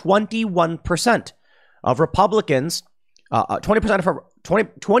 Just 21% of Republicans,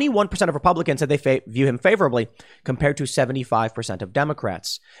 21% of Republicans said they view him favorably, compared to 75% of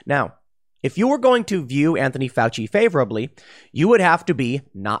Democrats. Now, if you were going to view Anthony Fauci favorably, you would have to be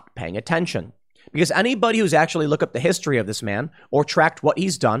not paying attention. Because anybody who's actually looked up the history of this man or tracked what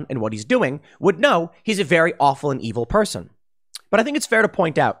he's done and what he's doing would know he's a very awful and evil person. But I think it's fair to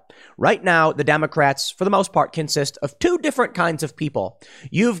point out, right now, the Democrats, for the most part, consist of two different kinds of people.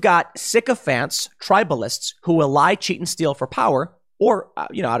 You've got sycophants, tribalists, who will lie, cheat, and steal for power or,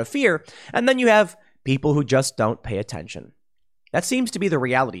 out of fear. And then you have people who just don't pay attention. That seems to be the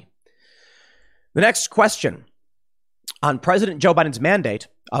reality. The next question on President Joe Biden's mandate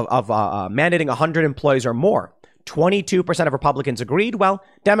of mandating 100 employees or more, 22% of Republicans agreed, while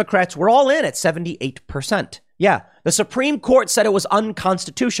Democrats were all in at 78%. Yeah, the Supreme Court said it was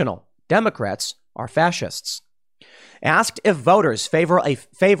unconstitutional. Democrats are fascists. Asked if voters favor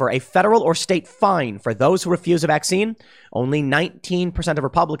a federal or state fine for those who refuse a vaccine, only 19% of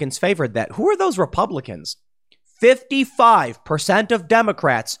Republicans favored that. Who are those Republicans? 55% of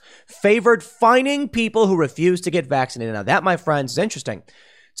Democrats favored fining people who refuse to get vaccinated. Now, that, my friends, is interesting.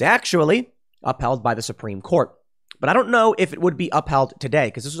 It's actually upheld by the Supreme Court. But I don't know if it would be upheld today,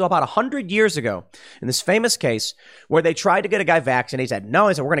 because this was about 100 years ago in this famous case where they tried to get a guy vaccinated. He said, no.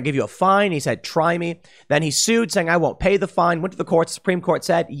 He said, we're going to give you a fine. He said, try me. Then he sued, saying, I won't pay the fine. Went to the courts. The Supreme Court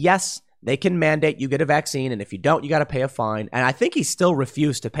said, yes, they can mandate you get a vaccine, and if you don't, you got to pay a fine. And I think he still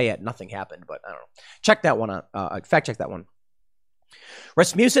refused to pay it. Nothing happened, but I don't know. Check that one out. Fact check that one.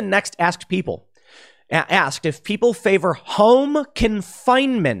 Rasmussen next asked if people favor home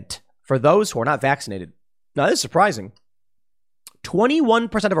confinement for those who are not vaccinated. Now, this is surprising.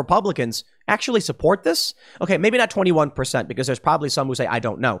 21% of Republicans actually support this. Okay, maybe not 21%, because there's probably some who say, I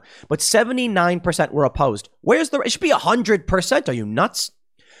don't know. But 79% were opposed. It should be 100%. Are you nuts?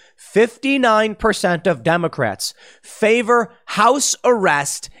 59% of Democrats favor house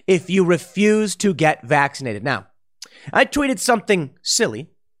arrest if you refuse to get vaccinated. Now, I tweeted something silly,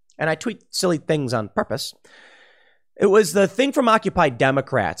 and I tweet silly things on purpose. It was the thing from Occupy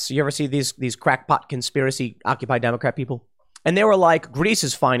Democrats. You ever see these crackpot conspiracy Occupy Democrat people? And they were like, Greece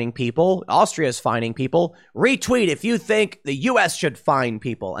is fining people. Austria is fining people. Retweet if you think the U.S. should fine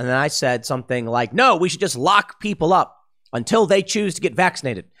people. And then I said something like, no, we should just lock people up until they choose to get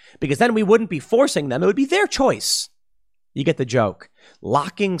vaccinated, because then we wouldn't be forcing them. It would be their choice. You get the joke.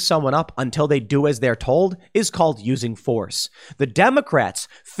 Locking someone up until they do as they're told is called using force. The Democrats,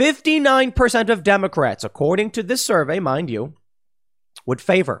 59% of Democrats, according to this survey, mind you, would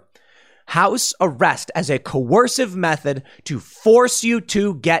favor house arrest as a coercive method to force you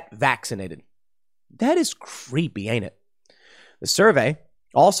to get vaccinated. That is creepy, ain't it? The survey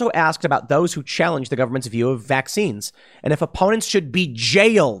also asked about those who challenge the government's view of vaccines and if opponents should be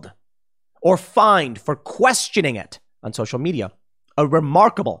jailed or fined for questioning it on social media. A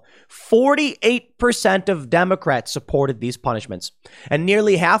remarkable 48% of Democrats supported these punishments, and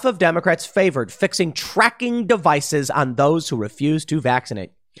nearly half of Democrats favored fixing tracking devices on those who refuse to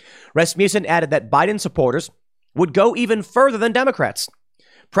vaccinate. Rasmussen added that Biden supporters would go even further than Democrats.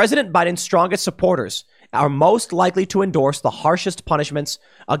 President Biden's strongest supporters are most likely to endorse the harshest punishments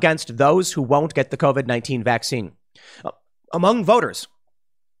against those who won't get the COVID-19 vaccine. Among voters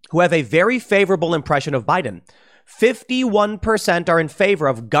who have a very favorable impression of Biden, 51% are in favor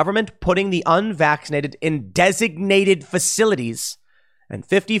of government putting the unvaccinated in designated facilities, and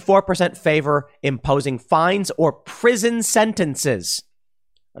 54% favor imposing fines or prison sentences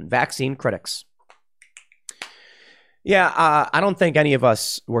on vaccine critics. Yeah, I don't think any of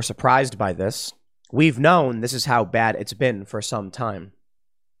us were surprised by this. We've known this is how bad it's been for some time,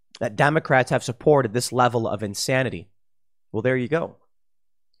 that Democrats have supported this level of insanity. Well, there you go.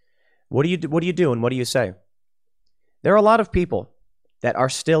 What do you do and what do you say? There are a lot of people that are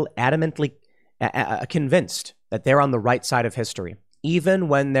still adamantly convinced that they're on the right side of history, even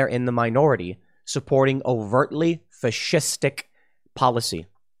when they're in the minority, supporting overtly fascistic policy.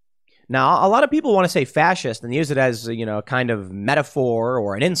 Now, a lot of people want to say fascist and use it as, a kind of metaphor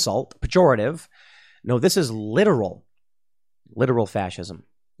or an insult, pejorative. No, this is literal fascism.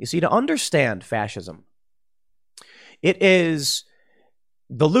 You see, to understand fascism, it is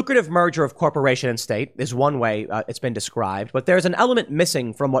the lucrative merger of corporation and state is one way it's been described, but there's an element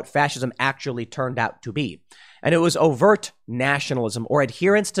missing from what fascism actually turned out to be. And it was overt nationalism or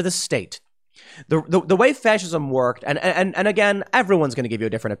adherence to the state. The way fascism worked, and again, everyone's going to give you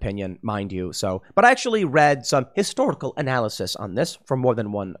a different opinion, mind you. But I actually read some historical analysis on this from more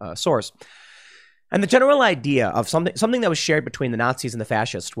than one source. And the general idea of something that was shared between the Nazis and the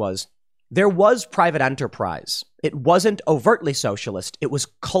fascists was there was private enterprise. It wasn't overtly socialist. It was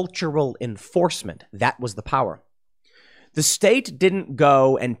cultural enforcement. That was the power. The state didn't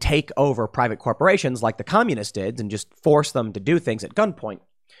go and take over private corporations like the communists did and just force them to do things at gunpoint.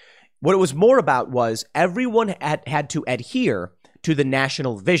 What it was more about was everyone had to adhere to the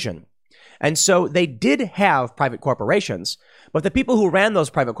national vision. And so they did have private corporations, but the people who ran those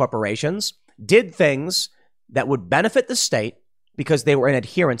private corporations did things that would benefit the state because they were in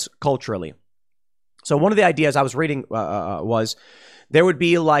adherence culturally. So one of the ideas I was reading was there would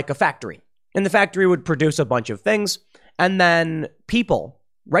be like a factory, and the factory would produce a bunch of things, and then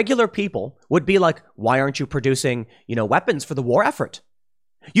regular people would be like, why aren't you producing, weapons for the war effort?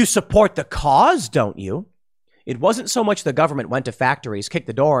 You support the cause, don't you? It wasn't so much the government went to factories, kicked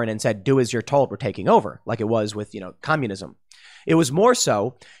the door in and said, do as you're told, we're taking over, like it was with, communism. It was more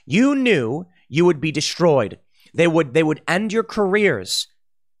so, you knew you would be destroyed. They would end your careers.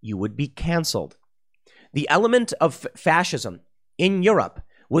 You would be canceled. The element of fascism in Europe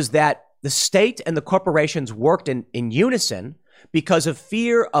was that the state and the corporations worked in unison because of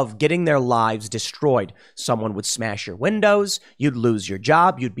fear of getting their lives destroyed. Someone would smash your windows, you'd lose your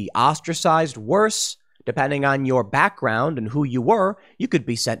job, you'd be ostracized. Worse, depending on your background and who you were, you could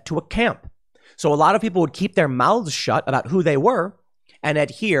be sent to a camp. So a lot of people would keep their mouths shut about who they were and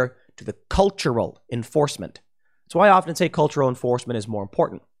adhere to the cultural enforcement. That's why I often say cultural enforcement is more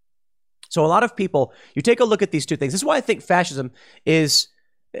important. So a lot of people, you take a look at these two things. This is why I think fascism is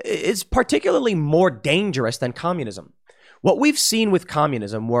particularly more dangerous than communism. What we've seen with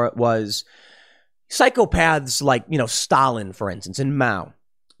communism was psychopaths like, Stalin, for instance, and Mao,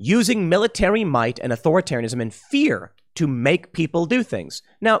 using military might and authoritarianism and fear to make people do things.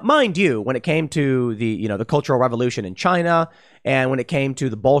 Now, mind you, when it came to the Cultural Revolution in China and when it came to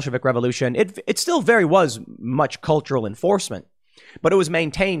the Bolshevik Revolution, it still very was much cultural enforcement, but it was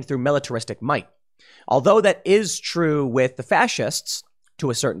maintained through militaristic might. Although that is true with the fascists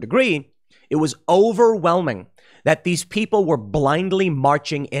to a certain degree, it was overwhelming that these people were blindly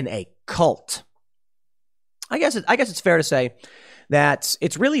marching in a cult. I guess it's fair to say that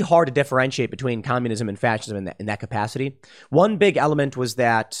it's really hard to differentiate between communism and fascism in that capacity. One big element was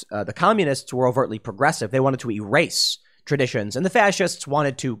that the communists were overtly progressive. They wanted to erase traditions, and the fascists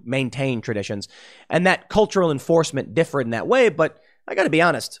wanted to maintain traditions. And that cultural enforcement differed in that way, but I got to be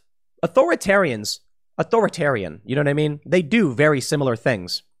honest, authoritarian, you know what I mean? They do very similar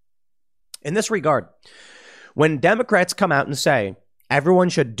things. In this regard, when Democrats come out and say everyone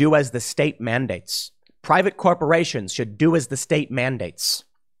should do as the state mandates, private corporations should do as the state mandates,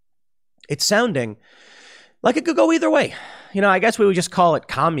 it's sounding like it could go either way. I guess we would just call it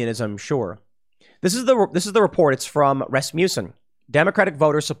communism, sure. This is the report. It's from Rasmussen. Democratic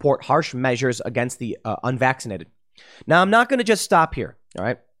voters support harsh measures against the unvaccinated. Now, I'm not going to just stop here, all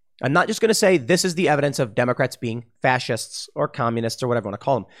right? I'm not just going to say this is the evidence of Democrats being fascists or communists or whatever you want to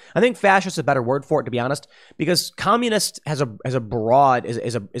call them. I think fascist is a better word for it, to be honest, because communist is a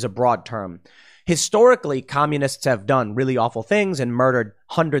broad term. Historically, communists have done really awful things and murdered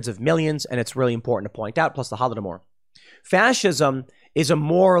hundreds of millions, and it's really important to point out, plus the Holodomor. Fascism is a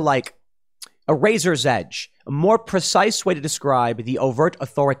more like a razor's edge, a more precise way to describe the overt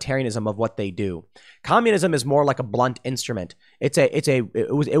authoritarianism of what they do. Communism is more like a blunt instrument.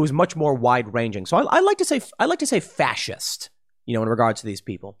 It was much more wide ranging. So I like to say fascist, in regards to these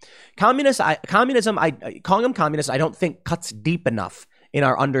people. Calling them communists, I don't think cuts deep enough in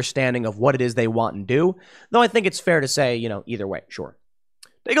our understanding of what it is they want and do. Though I think it's fair to say, either way, sure.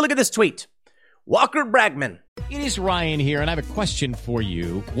 Take a look at this tweet. Walker Bragman. It is Ryan here, and I have a question for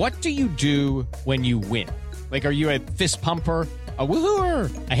you. What do you do when you win? Like, are you a fist pumper, a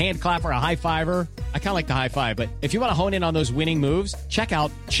woohooer, a hand clapper, a high fiver? I kind of like the high five, but if you want to hone in on those winning moves, check out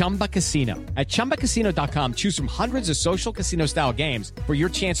Chumba Casino. At ChumbaCasino.com, choose from hundreds of social casino-style games for your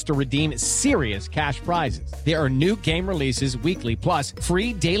chance to redeem serious cash prizes. There are new game releases weekly, plus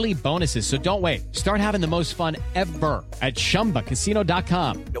free daily bonuses, so don't wait. Start having the most fun ever at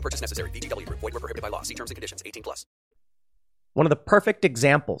ChumbaCasino.com. No purchase necessary. VGW Group. Void where prohibited by law. See terms and conditions. 18+. One of the perfect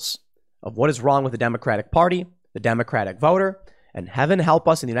examples of what is wrong with the Democratic Party, the Democratic voter, and heaven help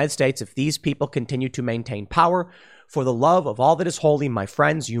us in the United States if these people continue to maintain power. For the love of all that is holy, my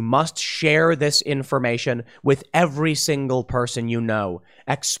friends, you must share this information with every single person you know.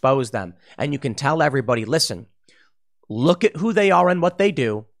 Expose them. And you can tell everybody, listen, look at who they are and what they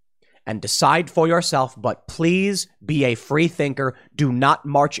do and decide for yourself. But please be a free thinker. Do not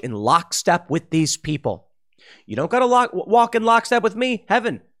march in lockstep with these people. You don't got to walk in lockstep with me.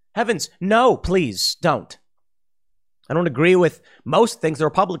 Heavens, no, please don't. I don't agree with most things the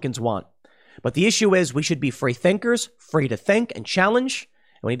Republicans want. But the issue is we should be free thinkers, free to think and challenge.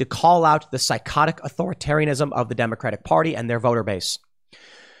 And we need to call out the psychotic authoritarianism of the Democratic Party and their voter base.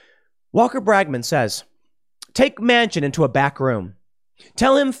 Walker Bragman says, take Manchin into a back room.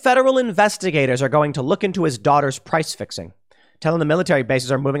 Tell him federal investigators are going to look into his daughter's price fixing. Tell him the military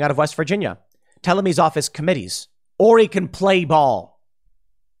bases are moving out of West Virginia. Tell him he's off his committees. Or he can play ball.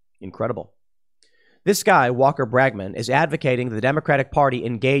 Incredible. This guy, Walker Bragman, is advocating the Democratic Party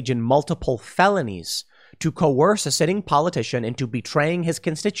engage in multiple felonies to coerce a sitting politician into betraying his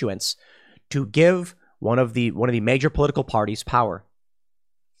constituents to give one of the major political parties power.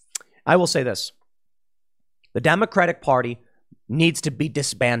 I will say this. The Democratic Party needs to be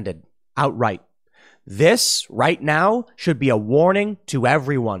disbanded outright. This, right now, should be a warning to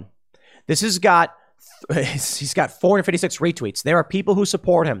everyone. He's got 456 retweets. There are people who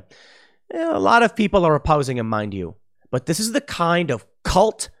support him. A lot of people are opposing him, mind you. But this is the kind of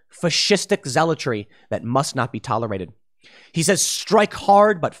cult fascistic zealotry that must not be tolerated. He says strike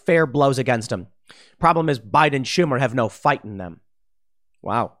hard, but fair blows against him. Problem is Biden and Schumer have no fight in them.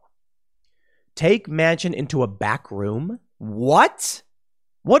 Wow. Take Manchin into a back room? What?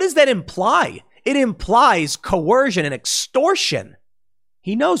 What does that imply? It implies coercion and extortion.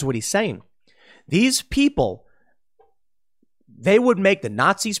 He knows what he's saying. These people, they would make the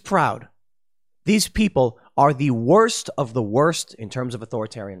Nazis proud. These people are the worst of the worst in terms of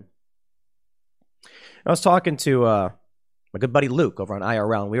authoritarian. I was talking to my good buddy Luke over on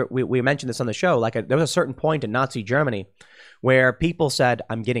IRL, and we mentioned this on the show. There was a certain point in Nazi Germany where people said,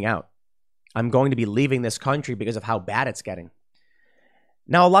 I'm getting out. I'm going to be leaving this country because of how bad it's getting.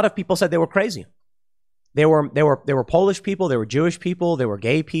 Now, a lot of people said they were crazy. There were Polish people, there were Jewish people, there were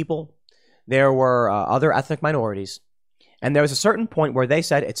gay people, there were other ethnic minorities. And there was a certain point where they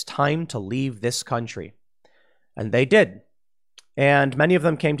said, it's time to leave this country. And they did. And many of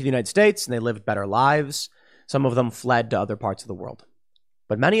them came to the United States and they lived better lives. Some of them fled to other parts of the world.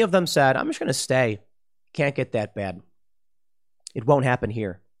 But many of them said, I'm just going to stay. Can't get that bad. It won't happen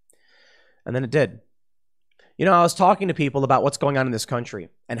here. And then it did. You know, I was talking to people about what's going on in this country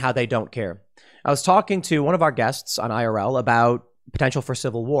and how they don't care. I was talking to one of our guests on IRL about potential for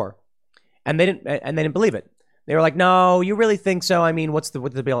civil war. And they didn't believe it. They were like, no, you really think so? I mean, what's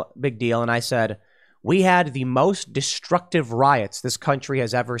the big deal? And I said, we had the most destructive riots this country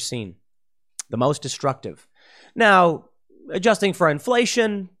has ever seen. The most destructive. Now, adjusting for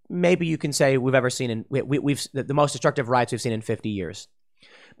inflation, maybe you can say we've ever seen we've the most destructive riots we've seen in 50 years.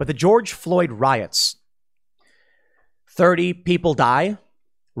 But the George Floyd riots, 30 people die,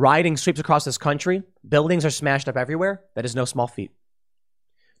 rioting sweeps across this country, buildings are smashed up everywhere. That is no small feat.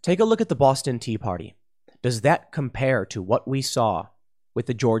 Take a look at the Boston Tea Party. Does that compare to what we saw with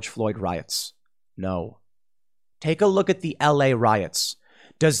the George Floyd riots? No. Take a look at the LA riots.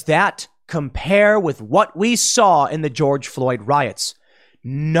 Does that compare with what we saw in the George Floyd riots?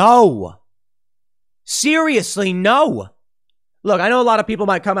 No. Seriously, no. Look, I know a lot of people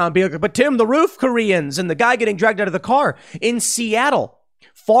might come out and be like, but Tim, the roof Koreans and the guy getting dragged out of the car in Seattle,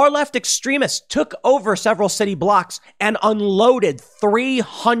 far-left extremists took over several city blocks and unloaded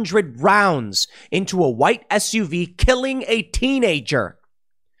 300 rounds into a white SUV, killing a teenager.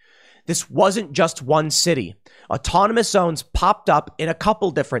 This wasn't just one city. Autonomous zones popped up in a couple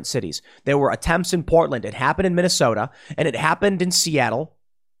different cities. There were attempts in Portland. It happened in Minnesota, and it happened in Seattle.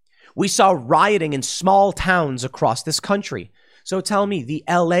 We saw rioting in small towns across this country. So tell me, the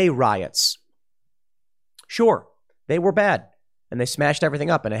LA riots, sure, they were bad. And they smashed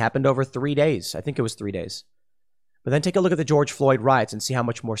everything up, and it happened over 3 days. I think it was 3 days. But then take a look at the George Floyd riots and see how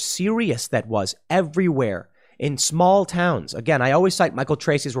much more serious that was everywhere in small towns. Again, I always cite Michael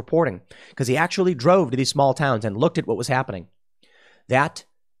Tracy's reporting because he actually drove to these small towns and looked at what was happening. That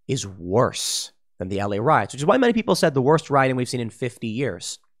is worse than the LA riots, which is why many people said the worst rioting we've seen in 50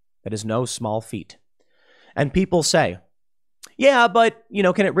 years. That is no small feat. And people say, yeah, but,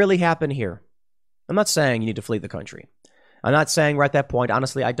 can it really happen here? I'm not saying you need to flee the country. I'm not saying we're at that point.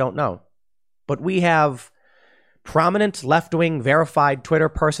 Honestly, I don't know. But we have Prominent left-wing verified Twitter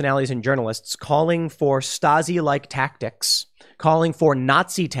personalities and journalists calling for Stasi-like tactics, calling for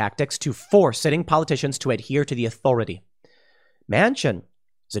Nazi tactics to force sitting politicians to adhere to the authority. Manchin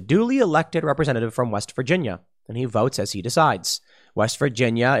is a duly elected representative from West Virginia, and he votes as he decides. West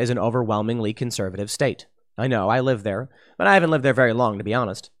Virginia is an overwhelmingly conservative state. I know, I live there, but I haven't lived there very long, to be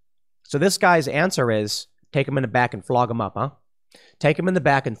honest. So this guy's answer is, take him in the back and flog him up, huh? Take him in the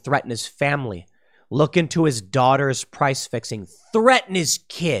back and threaten his family. Look into his daughter's price fixing. Threaten his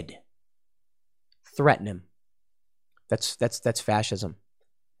kid. Threaten him. That's fascism.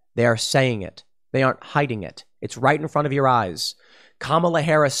 They are saying it. They aren't hiding it. It's right in front of your eyes. Kamala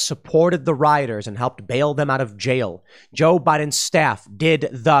Harris supported the rioters and helped bail them out of jail. Joe Biden's staff did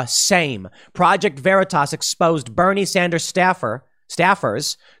the same. Project Veritas exposed Bernie Sanders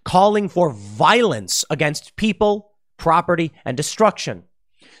staffers calling for violence against people, property, and destruction.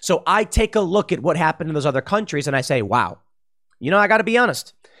 So I take a look at what happened in those other countries and I say, wow, I got to be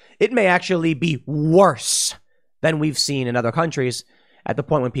honest. It may actually be worse than we've seen in other countries at the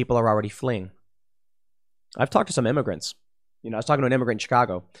point when people are already fleeing. I've talked to some immigrants. I was talking to an immigrant in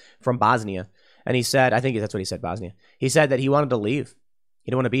Chicago from Bosnia, and he said, I think that's what he said, Bosnia. He said that he wanted to leave. He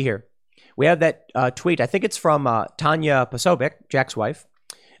didn't want to be here. We have that tweet. I think it's from Tanya Posobiec, Jack's wife.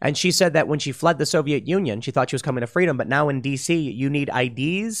 And she said that when she fled the Soviet Union, she thought she was coming to freedom. But now in D.C., you need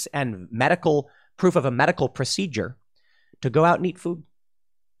IDs and proof of a medical procedure to go out and eat food.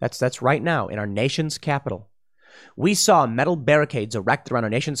 That's right now in our nation's capital. We saw metal barricades erected around our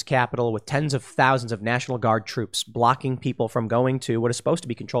nation's capital with tens of thousands of National Guard troops blocking people from going to what is supposed to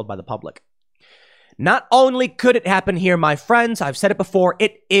be controlled by the public. Not only could it happen here, my friends, I've said it before,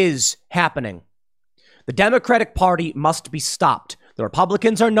 it is happening. The Democratic Party must be stopped. The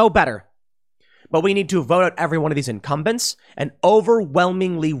Republicans are no better. But we need to vote out every one of these incumbents and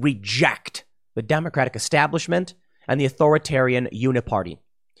overwhelmingly reject the Democratic establishment and the authoritarian uniparty.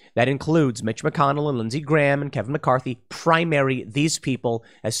 That includes Mitch McConnell and Lindsey Graham and Kevin McCarthy. Primary these people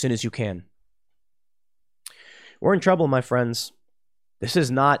as soon as you can. We're in trouble, my friends. It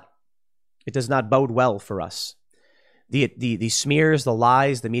does not bode well for us. The smears, the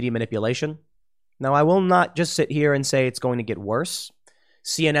lies, the media manipulation. Now, I will not just sit here and say it's going to get worse.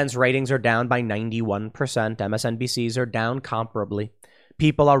 CNN's ratings are down by 91%. MSNBC's are down comparably.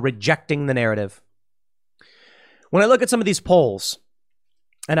 People are rejecting the narrative. When I look at some of these polls,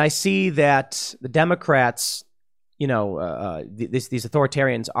 and I see that the Democrats, these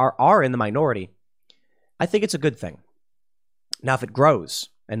authoritarians are in the minority, I think it's a good thing. Now, if it grows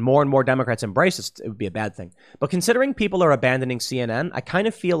and more Democrats embrace it, it would be a bad thing. But considering people are abandoning CNN, I kind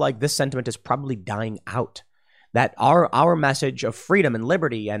of feel like this sentiment is probably dying out. That our message of freedom and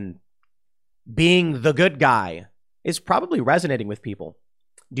liberty and being the good guy is probably resonating with people.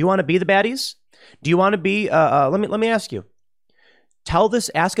 Do you want to be the baddies? Do you want to be, let me ask you.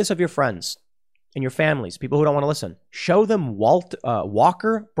 Ask this of your friends and your families, people who don't want to listen. Show them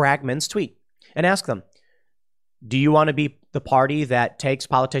Walker Bragman's tweet and ask them, do you want to be the party that takes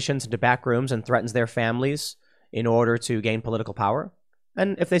politicians into back rooms and threatens their families in order to gain political power?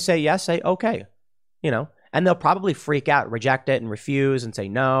 And if they say yes, say, okay, and they'll probably freak out, reject it and refuse and say,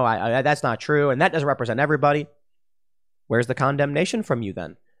 no, that's not true. And that doesn't represent everybody. Where's the condemnation from you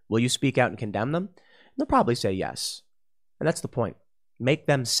then? Will you speak out and condemn them? And they'll probably say yes. And that's the point. Make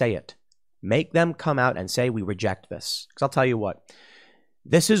them say it. Make them come out and say, we reject this. Because I'll tell you what,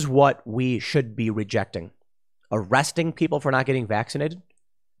 this is what we should be rejecting. Arresting people for not getting vaccinated,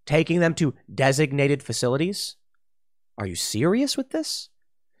 taking them to designated facilities. Are you serious with this?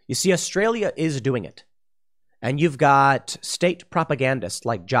 You see, Australia is doing it. And you've got state propagandists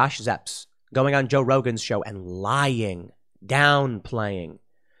like Josh Zepps going on Joe Rogan's show and lying, downplaying.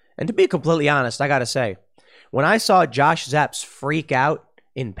 And to be completely honest, I got to say, when I saw Josh Zepps freak out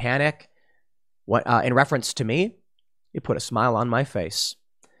in panic in reference to me, it put a smile on my face.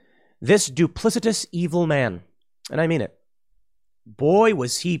 This duplicitous evil man, and I mean it, boy,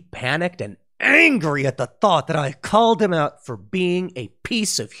 was he panicked and angry at the thought that I called him out for being a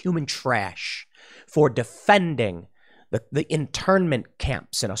piece of human trash, for defending the internment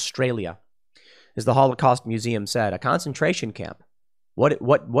camps in Australia. As the Holocaust Museum said, a concentration camp.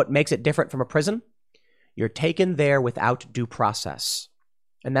 What makes it different from a prison? You're taken there without due process.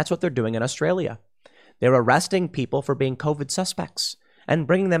 And that's what they're doing in Australia. They're arresting people for being COVID suspects and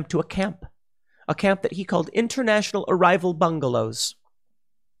bringing them to a camp that he called International Arrival Bungalows.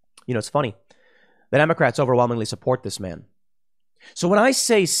 It's funny. The Democrats overwhelmingly support this man. So when I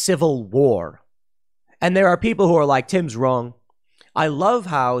say civil war, and there are people who are like, Tim's wrong, I love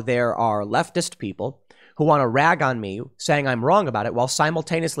how there are leftist people who want to rag on me, saying I'm wrong about it, while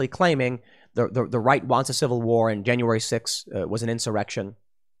simultaneously claiming the right wants a civil war and January 6th was an insurrection.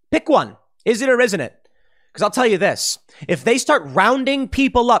 Pick one. Is it or isn't it? Because I'll tell you this, if they start rounding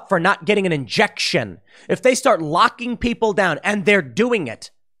people up for not getting an injection, if they start locking people down, and they're doing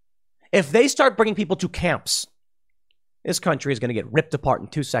it, if they start bringing people to camps, this country is going to get ripped apart in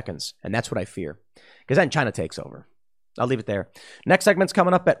 2 seconds. And that's what I fear. Because then China takes over. I'll leave it there. Next segment's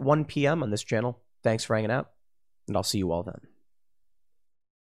coming up at 1 p.m. on this channel. Thanks for hanging out. And I'll see you all then.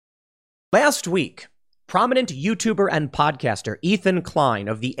 Last week, prominent YouTuber and podcaster Ethan Klein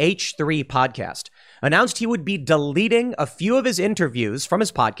of the H3 podcast announced he would be deleting a few of his interviews from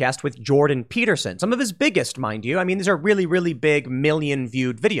his podcast with Jordan Peterson. Some of his biggest, mind you. I mean, these are really, really big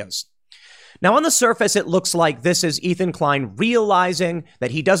million-viewed videos. Now, on the surface, it looks like this is Ethan Klein realizing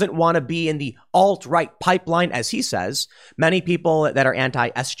that he doesn't want to be in the alt-right pipeline, as he says. Many people that are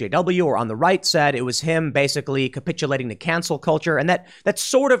anti-SJW or on the right said it was him basically capitulating to cancel culture, and that's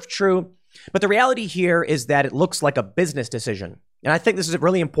sort of true. But the reality here is that it looks like a business decision. And I think this is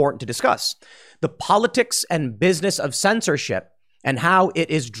really important to discuss. The politics and business of censorship and how it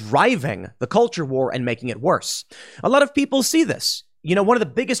is driving the culture war and making it worse. A lot of people see this. You know, one of the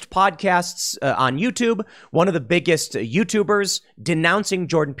biggest podcasts on YouTube, one of the biggest YouTubers denouncing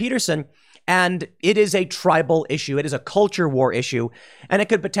Jordan Peterson, and it is a tribal issue. It is a culture war issue, and it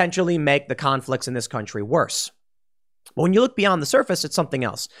could potentially make the conflicts in this country worse. But when you look beyond the surface, it's something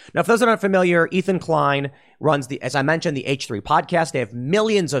else. Now, for those that aren't familiar, Ethan Klein runs as I mentioned, the H3 podcast. They have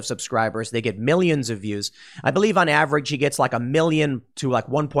millions of subscribers. They get millions of views. I believe on average, he gets like 1 million to like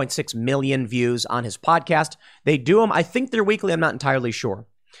 1.6 million views on his podcast. They do them. I think they're weekly. I'm not entirely sure.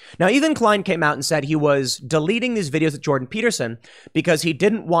 Now, Ethan Klein came out and said he was deleting these videos with Jordan Peterson because he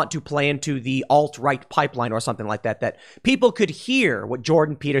didn't want to play into the alt-right pipeline or something like that, that people could hear what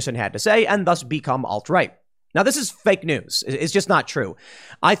Jordan Peterson had to say and thus become alt-right. Now, this is fake news. It's just not true.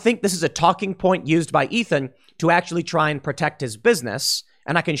 I think this is a talking point used by Ethan to actually try and protect his business.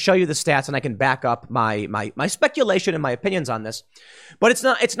 And I can show you the stats and I can back up my speculation and my opinions on this. But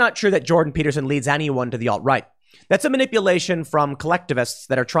it's not true that Jordan Peterson leads anyone to the alt-right. That's a manipulation from collectivists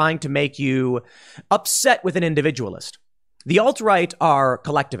that are trying to make you upset with an individualist. The alt-right are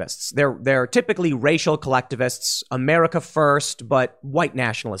collectivists. They're typically racial collectivists, America first, but white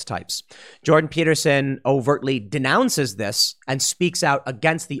nationalist types. Jordan Peterson overtly denounces this and speaks out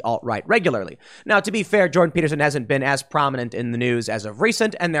against the alt-right regularly. Now, to be fair, Jordan Peterson hasn't been as prominent in the news as of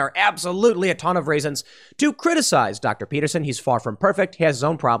recent, and there are absolutely a ton of reasons to criticize Dr. Peterson. He's far from perfect. He has his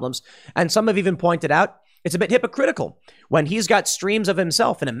own problems. And some have even pointed out it's a bit hypocritical when he's got streams of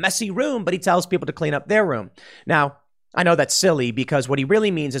himself in a messy room, but he tells people to clean up their room. Now, I know that's silly because what he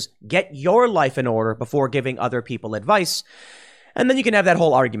really means is get your life in order before giving other people advice. And then you can have that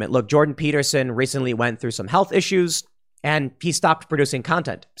whole argument. Look, Jordan Peterson recently went through some health issues and he stopped producing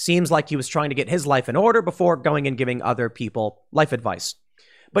content. Seems like he was trying to get his life in order before going and giving other people life advice.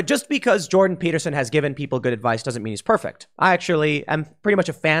 But just because Jordan Peterson has given people good advice doesn't mean he's perfect. I actually am pretty much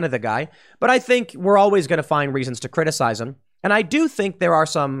a fan of the guy, but I think we're always going to find reasons to criticize him. And I do think there are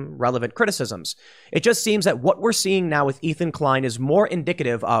some relevant criticisms. It just seems that what we're seeing now with Ethan Klein is more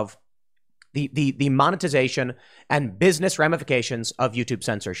indicative of the monetization and business ramifications of YouTube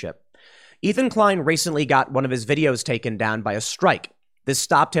censorship. Ethan Klein recently got one of his videos taken down by a strike. This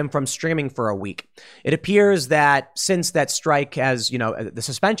stopped him from streaming for a week. It appears that since that strike has, the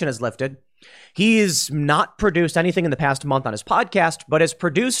suspension has lifted, he's not produced anything in the past month on his podcast, but has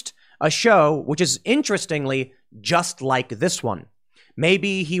produced a show which is interestingly just like this one.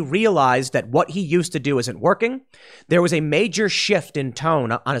 Maybe he realized that what he used to do isn't working. There was a major shift in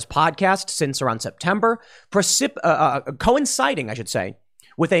tone on his podcast since around September, coinciding, I should say,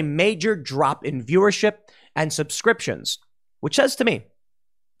 with a major drop in viewership and subscriptions, which says to me,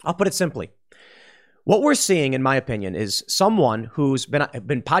 I'll put it simply, what we're seeing, in my opinion, is someone who's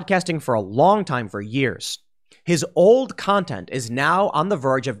been podcasting for a long time, for years. His old content is now on the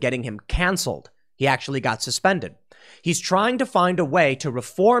verge of getting him canceled. He actually got suspended. He's trying to find a way to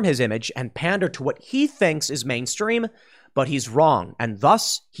reform his image and pander to what he thinks is mainstream, but he's wrong, and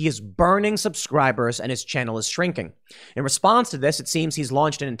thus he is burning subscribers and his channel is shrinking. In response to this, it seems he's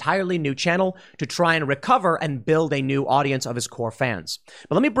launched an entirely new channel to try and recover and build a new audience of his core fans.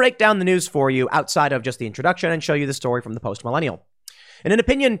 But let me break down the news for you outside of just the introduction and show you the story from the Post-Millennial. In an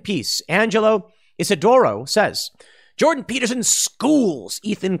opinion piece, Angelo Isidoro says, Jordan Peterson schools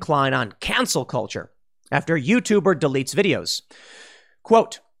Ethan Klein on cancel culture after YouTuber deletes videos.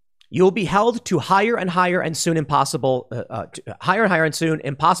 Quote, you will be held to higher and soon impossible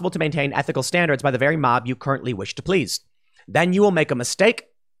to maintain ethical standards by the very mob you currently wish to please. Then you will make a mistake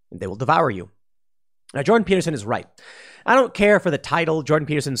and they will devour you. Now, Jordan Peterson is right. I don't care for the title, Jordan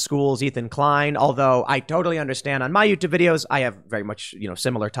Peterson Schools, Ethan Klein, although I totally understand on my YouTube videos, I have very much,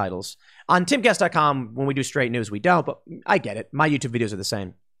 similar titles. On timcast.com, when we do straight news, we don't, but I get it. My YouTube videos are the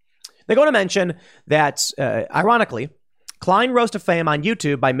same. They go to mention that, ironically, Klein rose to fame on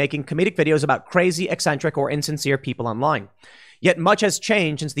YouTube by making comedic videos about crazy, eccentric, or insincere people online. Yet much has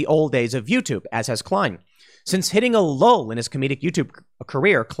changed since the old days of YouTube, as has Klein. Since hitting a lull in his comedic YouTube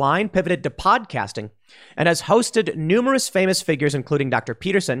career, Klein pivoted to podcasting and has hosted numerous famous figures, including Dr.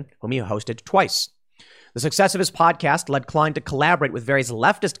 Peterson, whom he hosted twice. The success of his podcast led Klein to collaborate with various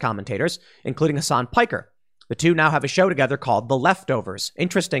leftist commentators, including Hassan Piker. The two now have a show together called The Leftovers.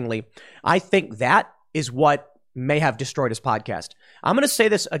 Interestingly, I think that is what may have destroyed his podcast. I'm going to say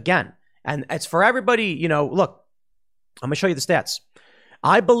this again, and it's for everybody, look, I'm going to show you the stats.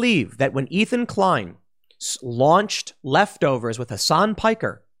 I believe that when Ethan Klein launched Leftovers with Hassan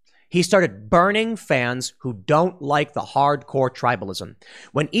Piker, he started burning fans who don't like the hardcore tribalism.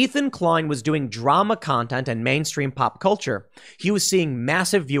 When Ethan Klein was doing drama content and mainstream pop culture, he was seeing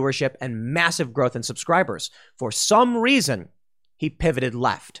massive viewership and massive growth in subscribers. For some reason, he pivoted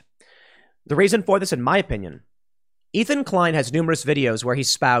left. The reason for this, in my opinion, Ethan Klein has numerous videos where he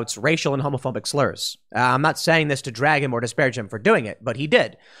spouts racial and homophobic slurs. I'm not saying this to drag him or disparage him for doing it, but he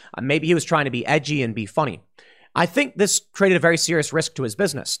did. Maybe he was trying to be edgy and be funny. I think this created a very serious risk to his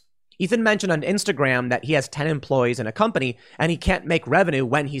business. Ethan mentioned on Instagram that he has 10 employees in a company and he can't make revenue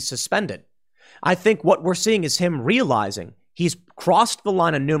when he's suspended. I think what we're seeing is him realizing he's crossed the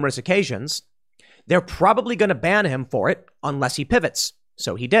line on numerous occasions. They're probably going to ban him for it unless he pivots.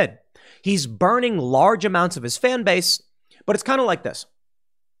 So he did. He's burning large amounts of his fan base, but it's kind of like this.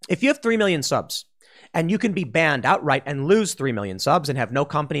 If you have 3 million subs and you can be banned outright and lose 3 million subs and have no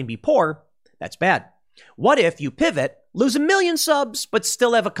company and be poor, that's bad. What if you pivot, lose 1 million subs, but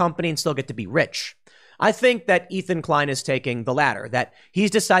still have a company and still get to be rich? I think that Ethan Klein is taking the latter, that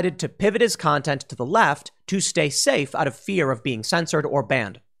he's decided to pivot his content to the left to stay safe out of fear of being censored or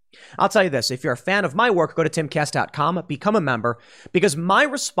banned. I'll tell you this, if you're a fan of my work, go to timcast.com, become a member, because my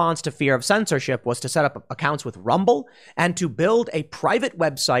response to fear of censorship was to set up accounts with Rumble and to build a private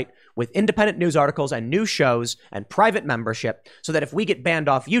website with independent news articles and news shows and private membership so that if we get banned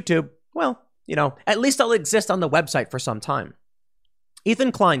off YouTube, well, at least I'll exist on the website for some time.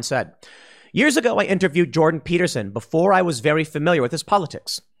 Ethan Klein said, "Years ago, I interviewed Jordan Peterson before I was very familiar with his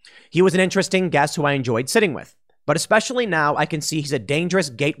politics. He was an interesting guest who I enjoyed sitting with. But especially now, I can see he's a dangerous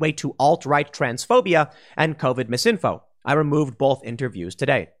gateway to alt-right transphobia and COVID misinfo. I removed both interviews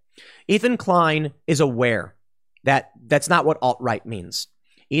today." Ethan Klein is aware that that's not what alt-right means.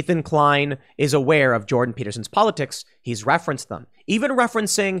 Ethan Klein is aware of Jordan Peterson's politics. He's referenced them, even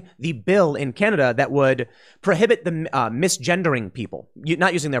referencing the bill in Canada that would prohibit the misgendering people,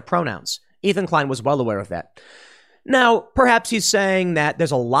 not using their pronouns. Ethan Klein was well aware of that. Now, perhaps he's saying that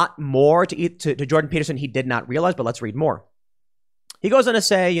there's a lot more to Jordan Peterson he did not realize, but let's read more. He goes on to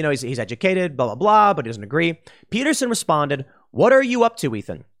say, he's educated, blah, blah, blah, but he doesn't agree. Peterson responded, "What are you up to,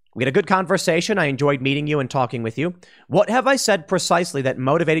 Ethan? We had a good conversation. I enjoyed meeting you and talking with you. What have I said precisely that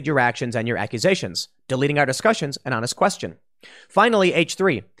motivated your actions and your accusations? Deleting our discussions, an honest question. Finally,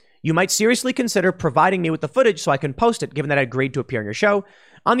 H3, you might seriously consider providing me with the footage so I can post it, given that I agreed to appear on your show,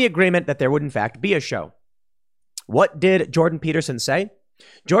 on the agreement that there would in fact be a show." What did Jordan Peterson say?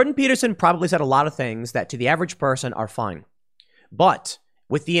 Jordan Peterson probably said a lot of things that to the average person are fine. But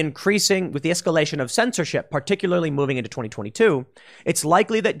with the escalation of censorship, particularly moving into 2022, it's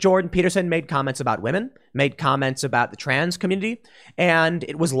likely that Jordan Peterson made comments about women, made comments about the trans community, and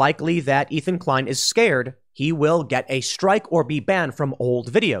it was likely that Ethan Klein is scared he will get a strike or be banned from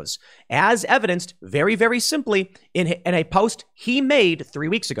old videos, as evidenced very, very simply in a post he made 3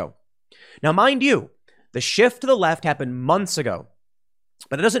 weeks ago. Now, mind you, the shift to the left happened months ago.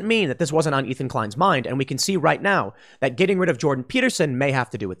 But it doesn't mean that this wasn't on Ethan Klein's mind, and we can see right now that getting rid of Jordan Peterson may have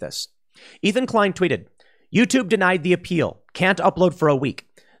to do with this. Ethan Klein tweeted, "YouTube denied the appeal. Can't upload for a week.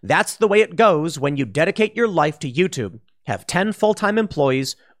 That's the way it goes when you dedicate your life to YouTube, have 10 full-time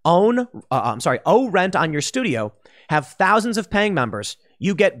employees, owe rent on your studio, have thousands of paying members.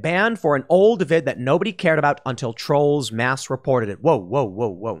 You get banned for an old vid that nobody cared about until trolls mass reported it." Whoa, whoa, whoa,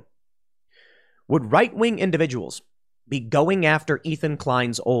 whoa. Would right-wing individuals be going after Ethan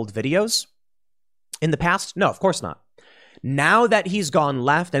Klein's old videos? In the past? No, of course not. Now that he's gone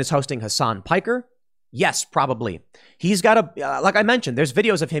left and is hosting Hassan Piker? Yes, probably. He's got like I mentioned, there's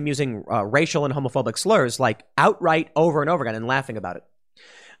videos of him using racial and homophobic slurs like outright over and over again and laughing about it.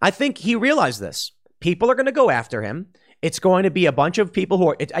 I think he realized this. People are going to go after him. It's going to be a bunch of people who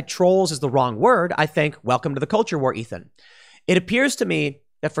are, trolls is the wrong word. I think, welcome to the culture war, Ethan. It appears to me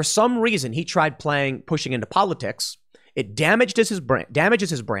that for some reason he tried pushing into politics. It damages his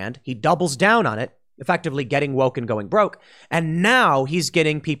brand. He doubles down on it, effectively getting woke and going broke. And now he's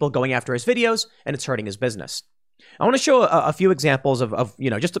getting people going after his videos, and it's hurting his business. I want to show a few examples of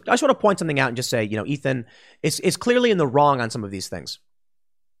I just want to point something out and just say, Ethan is clearly in the wrong on some of these things.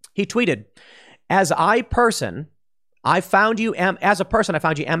 He tweeted, as a person, I found you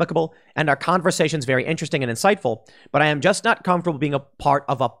amicable and our conversations very interesting and insightful, but I am just not comfortable being a part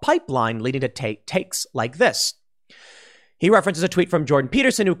of a pipeline leading to takes like this. He references a tweet from Jordan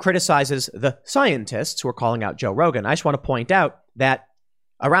Peterson, who criticizes the scientists who are calling out Joe Rogan. I just want to point out that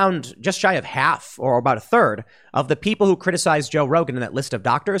around just shy of half, or about a third, of the people who criticize Joe Rogan in that list of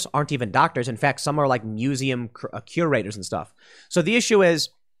doctors aren't even doctors. In fact, some are like museum curators and stuff. So the issue is,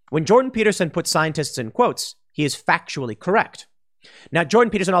 when Jordan Peterson puts scientists in quotes, he is factually correct. Now, Jordan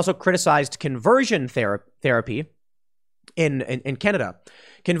Peterson also criticized conversion therapy in Canada.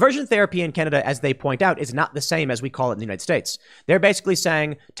 Conversion therapy in Canada, as they point out, is not the same as we call it in the United States. They're basically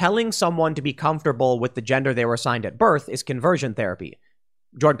saying telling someone to be comfortable with the gender they were assigned at birth is conversion therapy.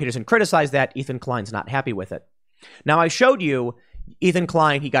 Jordan Peterson criticized that. Ethan Klein's not happy with it. Now, I showed you Ethan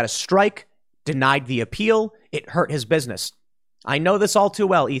Klein. He got a strike, denied the appeal. It hurt his business. I know this all too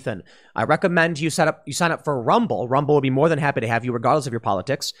well, Ethan. I recommend you sign up for Rumble. Rumble will be more than happy to have you regardless of your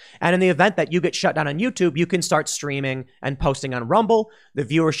politics. And in the event that you get shut down on YouTube, you can start streaming and posting on Rumble. The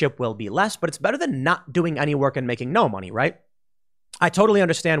viewership will be less, but it's better than not doing any work and making no money, right? I totally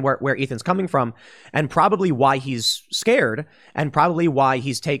understand where Ethan's coming from, and probably why he's scared, and probably why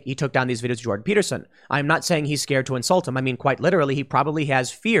he took down these videos to Jordan Peterson. I'm not saying he's scared to insult him. I mean, quite literally, he probably has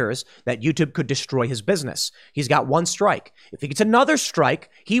fears that YouTube could destroy his business. He's got one strike. If he gets another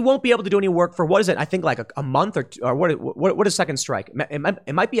strike, he won't be able to do any work for, what is it? I think like a month or what is second strike?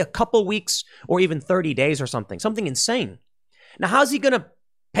 It might be a couple weeks or even 30 days or something insane. Now, how's he going to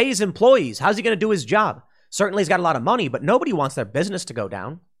pay his employees? How's he going to do his job? Certainly he's got a lot of money, but nobody wants their business to go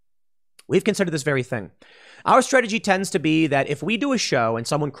down. We've considered this very thing. Our strategy tends to be that if we do a show and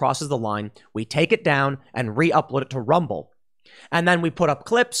someone crosses the line, we take it down and re-upload it to Rumble. And then we put up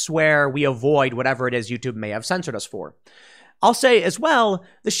clips where we avoid whatever it is YouTube may have censored us for. I'll say as well,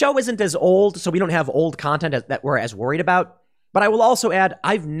 the show isn't as old, so we don't have old content that we're as worried about. But I will also add,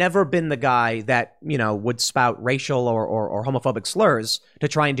 I've never been the guy that, would spout racial or homophobic slurs to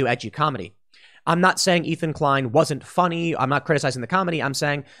try and do edgy comedy. I'm not saying Ethan Klein wasn't funny. I'm not criticizing the comedy. I'm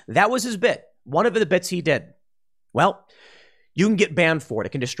saying that was his bit. One of the bits he did. Well, you can get banned for it. It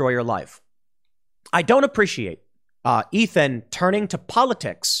can destroy your life. I don't appreciate Ethan turning to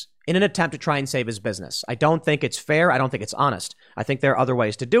politics in an attempt to try and save his business. I don't think it's fair. I don't think it's honest. I think there are other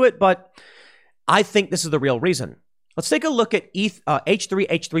ways to do it, but I think this is the real reason. Let's take a look at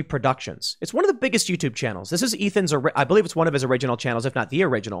H3H3 Productions. It's one of the biggest YouTube channels. This is Ethan's, I believe it's one of his original channels, if not the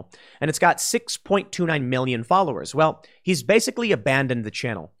original. And it's got 6.29 million followers. Well, he's basically abandoned the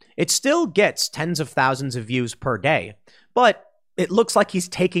channel. It still gets tens of thousands of views per day, but it looks like he's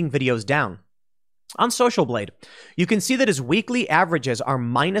taking videos down. On Social Blade, you can see that his weekly averages are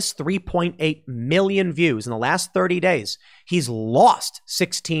minus 3.8 million views. In the last 30 days, he's lost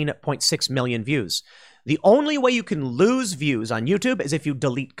 16.6 million views. The only way you can lose views on YouTube is if you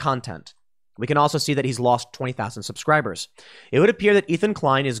delete content. We can also see that he's lost 20,000 subscribers. It would appear that Ethan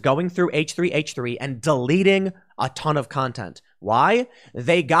Klein is going through H3H3 and deleting a ton of content. Why?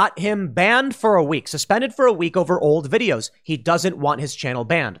 They got him banned for a week, suspended for a week over old videos. He doesn't want his channel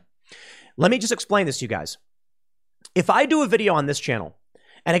banned. Let me just explain this to you guys. If I do a video on this channel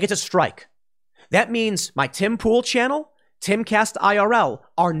and I get a strike, that means my Tim Pool channel, Timcast IRL,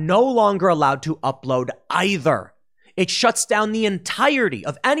 are no longer allowed to upload either. It shuts down the entirety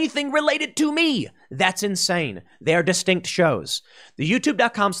of anything related to me. That's insane. They're distinct shows. The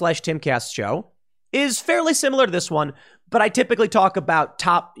youtube.com/Timcast show is fairly similar to this one, but I typically talk about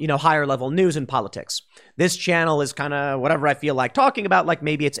top, higher level news and politics. This channel is kind of whatever I feel like talking about, like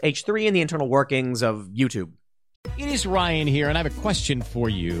maybe it's H3 and the internal workings of YouTube. It is Ryan here, and I have a question for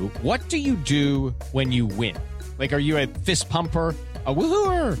you. What do you do when you win? Like, are you a fist pumper, a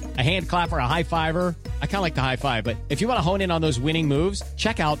woohooer, a hand clapper, a high fiver? I kind of like the high five, but if you want to hone in on those winning moves,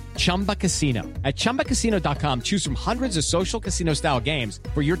 check out Chumba Casino. At ChumbaCasino.com, choose from hundreds of social casino style games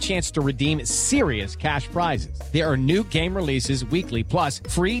for your chance to redeem serious cash prizes. There are new game releases weekly, plus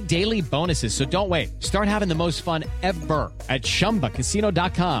free daily bonuses. So don't wait. Start having the most fun ever at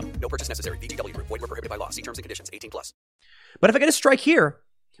ChumbaCasino.com. No purchase necessary. VGW Group. Void where prohibited by law. See terms and conditions. 18+. But if I get a strike here,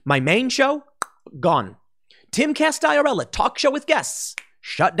 my main show, gone. Timcast IRL, a talk show with guests,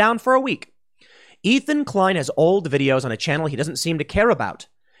 shut down for a week. Ethan Klein has old videos on a channel he doesn't seem to care about,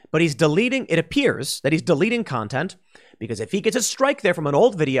 but it appears that he's deleting content, because if he gets a strike there from an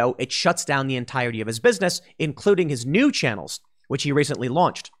old video, it shuts down the entirety of his business, including his new channels, which he recently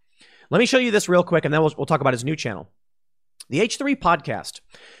launched. Let me show you this real quick, and then we'll talk about his new channel. The H3 podcast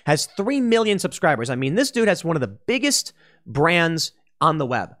has 3 million subscribers. I mean, this dude has one of the biggest brands on the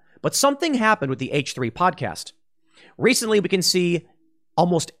web. But something happened with the H3 podcast. Recently, we can see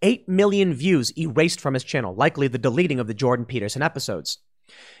almost 8 million views erased from his channel, likely the deleting of the Jordan Peterson episodes.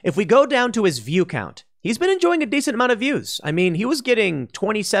 If we go down to his view count, he's been enjoying a decent amount of views. I mean, he was getting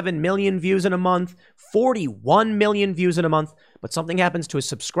 27 million views in a month, 41 million views in a month, but something happens to his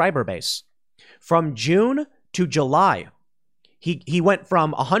subscriber base. From June to July, he went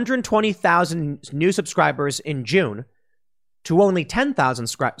from 120,000 new subscribers in June to only 10,000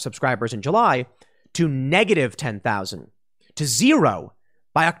 subscribers in July to negative 10,000 to zero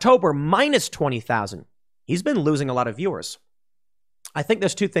by October, minus 20,000. He's been losing a lot of viewers. I think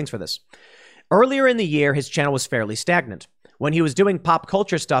there's two things for this. Earlier in the year, his channel was fairly stagnant. When he was doing pop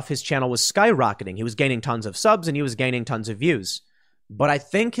culture stuff, his channel was skyrocketing. He was gaining tons of subs and he was gaining tons of views. But I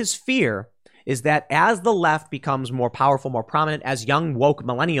think his fear is that as the left becomes more powerful, more prominent, as young woke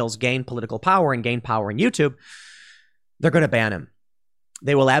millennials gain political power and gain power in YouTube, they're going to ban him.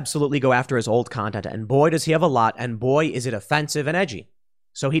 They will absolutely go after his old content. And boy, does he have a lot. And boy, is it offensive and edgy.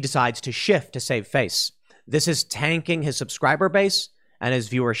 So he decides to shift to save face. This is tanking his subscriber base and his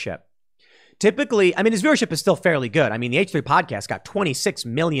viewership. Typically, I mean, his viewership is still fairly good. I mean, the H3 podcast got 26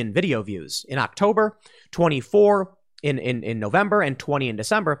 million video views in October, 24 in November, and 20 in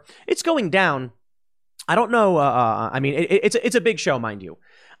December. It's going down. I don't know. I mean, it's a big show, mind you.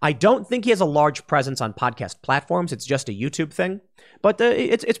 I don't think he has a large presence on podcast platforms. It's just a YouTube thing, but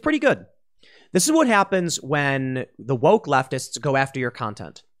it's pretty good. This is what happens when the woke leftists go after your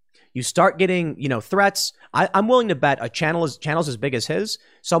content. You start getting, threats. I'm willing to bet a channel's as big as his,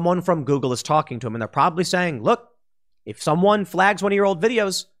 someone from Google is talking to him, and they're probably saying, look, if someone flags one of your old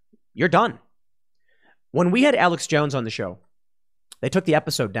videos, you're done. When we had Alex Jones on the show, they took the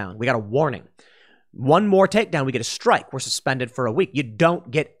episode down. We got a warning. One more takedown, we get a strike. We're suspended for a week. You don't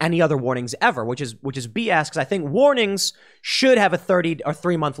get any other warnings ever, which is BS, because I think warnings should have a 30 or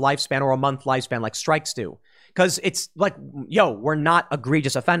 3 month lifespan or a month lifespan like strikes do. Because it's like, we're not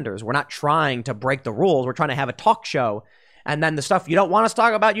egregious offenders. We're not trying to break the rules. We're trying to have a talk show. And then the stuff you don't want us to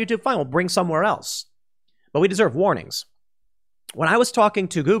talk about YouTube, fine, we'll bring somewhere else. But we deserve warnings. When I was talking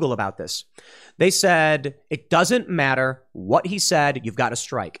to Google about this, they said, it doesn't matter what he said, you've got a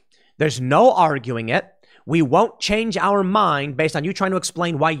strike. There's no arguing it. We won't change our mind based on you trying to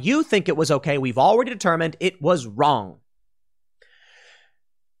explain why you think it was okay. We've already determined it was wrong.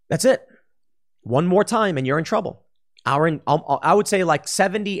 That's it. One more time and you're in trouble. I would say like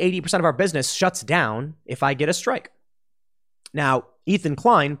 70, 80% of our business shuts down if I get a strike. Now, Ethan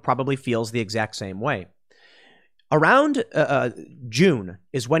Klein probably feels the exact same way. Around June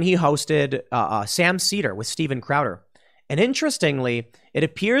is when he hosted Sam Cedar with Steven Crowder. And interestingly, it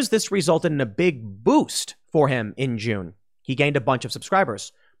appears this resulted in a big boost for him in June. He gained a bunch of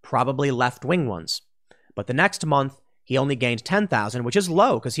subscribers, probably left-wing ones. But the next month, he only gained 10,000, which is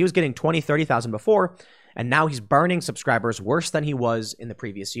low because he was getting 20, 30,000 before. And now he's burning subscribers worse than he was in the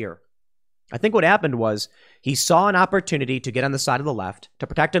previous year. I think what happened was he saw an opportunity to get on the side of the left to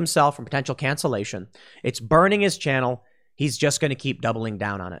protect himself from potential cancellation. It's burning his channel. He's just going to keep doubling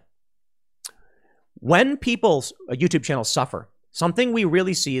down on it. When people's YouTube channels suffer, something we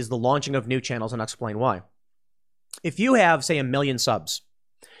really see is the launching of new channels, and I'll explain why. If you have, say, 1 million subs,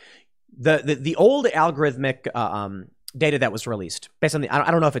 the old algorithmic data that was released, based on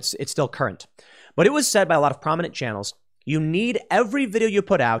I don't know if it's still current, but it was said by a lot of prominent channels, you need every video you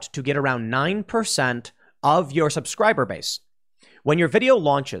put out to get around 9% of your subscriber base. When your video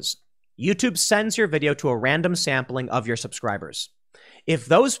launches, YouTube sends your video to a random sampling of your subscribers. If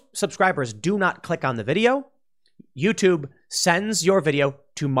those subscribers do not click on the video, YouTube sends your video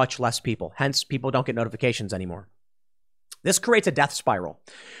to much less people. Hence, people don't get notifications anymore. This creates a death spiral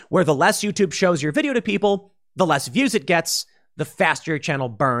where the less YouTube shows your video to people, the less views it gets, the faster your channel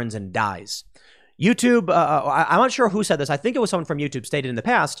burns and dies. YouTube, I'm not sure who said this. I think it was someone from YouTube stated in the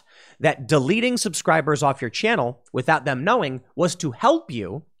past that deleting subscribers off your channel without them knowing was to help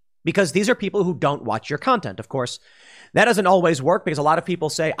you because these are people who don't watch your content. Of course, that doesn't always work because a lot of people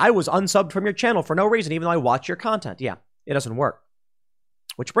say, I was unsubbed from your channel for no reason, even though I watch your content. Yeah, it doesn't work.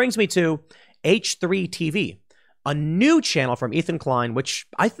 Which brings me to H3 TV, a new channel from Ethan Klein, which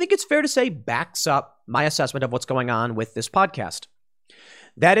I think it's fair to say backs up my assessment of what's going on with this podcast.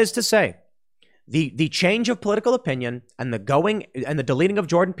 That is to say, the change of political opinion and the deleting of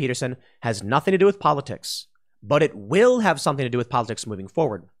Jordan Peterson has nothing to do with politics, but it will have something to do with politics moving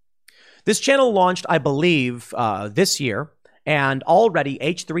forward. This channel launched, I believe, this year, and already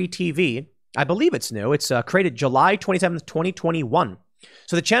H3 TV, I believe it's new. It's created July 27th, 2021.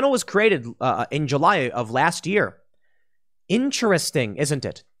 So the channel was created in July of last year. Interesting, isn't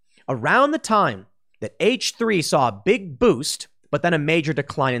it? Around the time that H3 saw a big boost, but then a major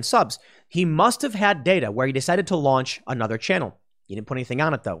decline in subs, he must have had data where he decided to launch another channel. He didn't put anything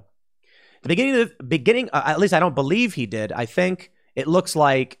on it, though. The beginning, at least I don't believe he did. I think it looks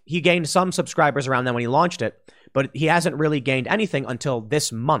like he gained some subscribers around then when he launched it, but he hasn't really gained anything until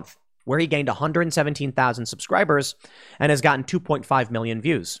this month, where he gained 117,000 subscribers and has gotten 2.5 million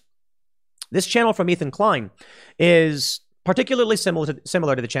views. This channel from Ethan Klein is particularly similar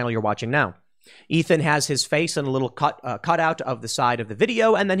to the channel you're watching now. Ethan has his face in a little cutout of the side of the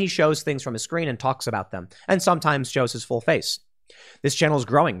video, and then he shows things from his screen and talks about them, and sometimes shows his full face. This channel is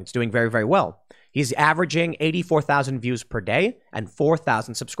growing. It's doing very, very well. He's averaging 84,000 views per day and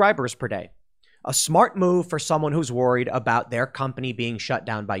 4,000 subscribers per day. A smart move for someone who's worried about their company being shut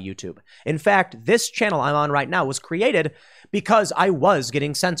down by YouTube. In fact, this channel I'm on right now was created because I was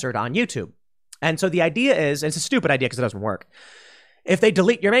getting censored on YouTube. And so the idea is, and it's a stupid idea because it doesn't work, if they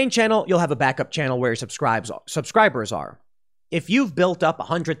delete your main channel, you'll have a backup channel where your subscribers are. If you've built up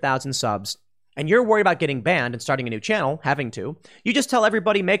 100,000 subs and you're worried about getting banned and starting a new channel, having to, you just tell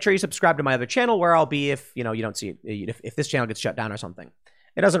everybody, make sure you subscribe to my other channel where I'll be if, you don't see it, if this channel gets shut down or something.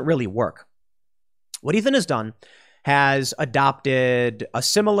 It doesn't really work. What Ethan has done has adopted a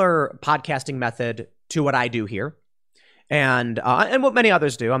similar podcasting method to what I do here. And what many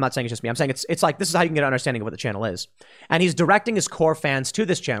others do. I'm not saying it's just me. I'm saying it's like this is how you can get an understanding of what the channel is. And he's directing his core fans to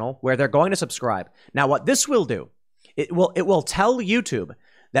this channel where they're going to subscribe. Now, what this will do, it will tell YouTube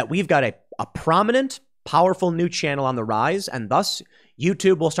that we've got a prominent, powerful new channel on the rise, and thus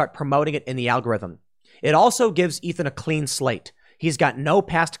YouTube will start promoting it in the algorithm. It also gives Ethan a clean slate. He's got no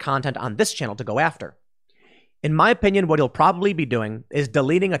past content on this channel to go after. In my opinion, what he'll probably be doing is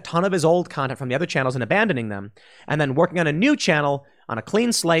deleting a ton of his old content from the other channels and abandoning them, and then working on a new channel on a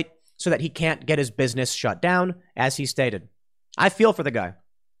clean slate so that he can't get his business shut down, as he stated. I feel for the guy.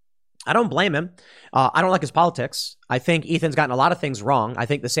 I don't blame him. I don't like his politics. I think Ethan's gotten a lot of things wrong. I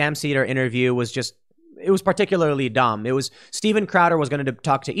think the Sam Seder interview was it was particularly dumb. It was Steven Crowder was going to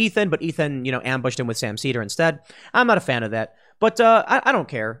talk to Ethan, but Ethan, ambushed him with Sam Seder instead. I'm not a fan of that. But I don't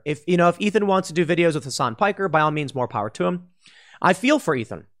care. If Ethan wants to do videos with Hassan Piker, by all means, more power to him. I feel for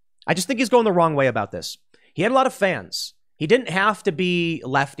Ethan. I just think he's going the wrong way about this. He had a lot of fans. He didn't have to be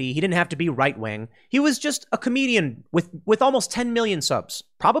lefty. He didn't have to be right-wing. He was just a comedian with almost 10 million subs.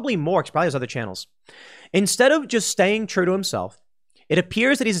 Probably more, because probably has other channels. Instead of just staying true to himself, it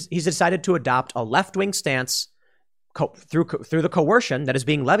appears that he's decided to adopt a left-wing stance through the coercion that is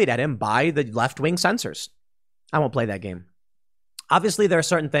being levied at him by the left-wing censors. I won't play that game. Obviously, there are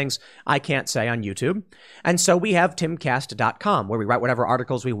certain things I can't say on YouTube. And so we have timcast.com, where we write whatever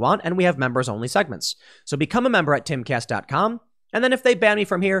articles we want, and we have members-only segments. So become a member at timcast.com, and then if they ban me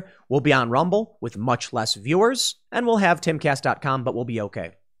from here, we'll be on Rumble with much less viewers, and we'll have timcast.com, but we'll be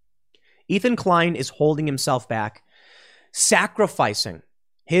okay. Ethan Klein is holding himself back, sacrificing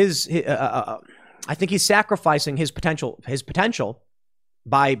I think he's sacrificing his potential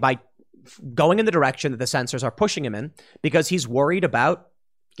by going in the direction that the censors are pushing him in because he's worried about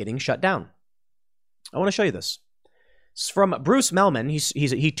getting shut down. I want to show you this. It's from Bruce Melman.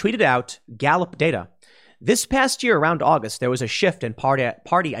 He tweeted out Gallup data. This past year, around August, there was a shift in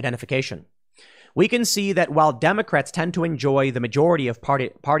party identification. We can see that while Democrats tend to enjoy the majority of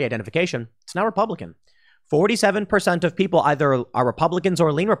party identification, it's now Republican. 47% of people either are Republicans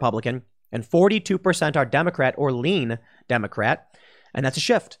or lean Republican, and 42% are Democrat or lean Democrat, and that's a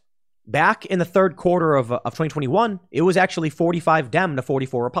shift. Back in the third quarter of 2021, it was actually 45 Dem to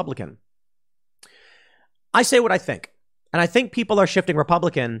 44 Republican. I say what I think. And I think people are shifting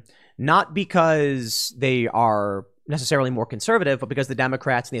Republican not because they are necessarily more conservative, but because the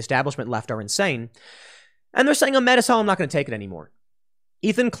Democrats and the establishment left are insane. And they're saying, I'm not going to take it anymore.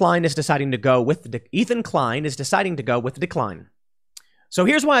 Ethan Klein is deciding to go with the decline. So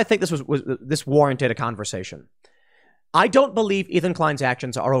here's why I think this warranted a conversation. I don't believe Ethan Klein's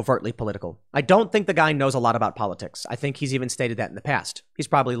actions are overtly political. I don't think the guy knows a lot about politics. I think he's even stated that in the past. He's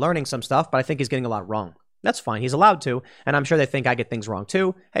probably learning some stuff, but I think he's getting a lot wrong. That's fine. He's allowed to, and I'm sure they think I get things wrong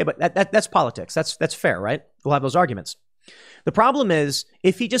too. Hey, but that's politics. That's fair, right? We'll have those arguments. The problem is,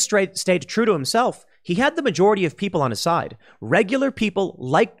 if he just stayed true to himself, he had the majority of people on his side. Regular people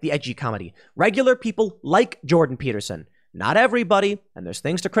like the edgy comedy. Regular people like Jordan Peterson. Not everybody, and there's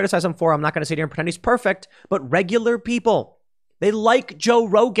things to criticize him for. I'm not going to sit here and pretend he's perfect, but regular people. They like Joe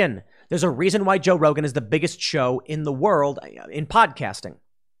Rogan. There's a reason why Joe Rogan is the biggest show in the world in podcasting.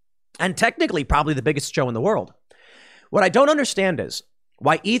 and technically probably the biggest show in the world. What I don't understand is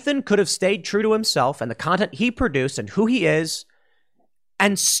why Ethan could have stayed true to himself and the content he produced and who he is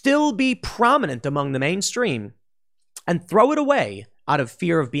and still be prominent among the mainstream and throw it away out of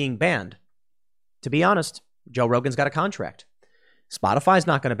fear of being banned. To be honest, Joe Rogan's got a contract. Spotify's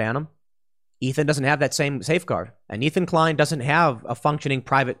not going to ban him. Ethan doesn't have that same safeguard. And Ethan Klein doesn't have a functioning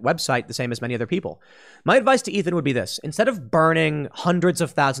private website the same as many other people. My advice to Ethan would be this. Instead of burning hundreds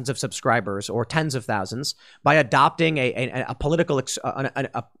of thousands of subscribers or tens of thousands by adopting a political,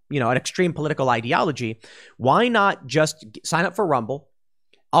 an extreme political ideology, why not just sign up for Rumble,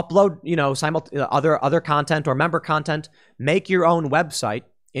 upload, other content or member content, make your own website,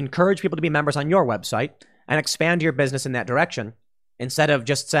 encourage people to be members on your website, and expand your business in that direction, instead of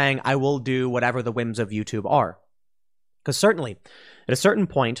just saying, I will do whatever the whims of YouTube are. Because certainly, at a certain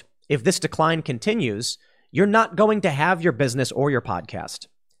point, if this decline continues, you're not going to have your business or your podcast.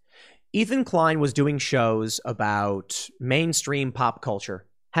 Ethan Klein was doing shows about mainstream pop culture,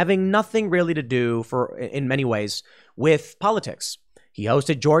 having nothing really to do, in many ways, with politics. He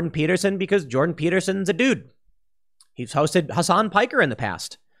hosted Jordan Peterson because Jordan Peterson's a dude. He's hosted Hassan Piker in the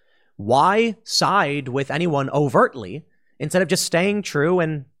past. Why side with anyone overtly instead of just staying true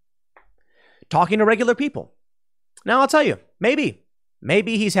and talking to regular people? Now, I'll tell you, maybe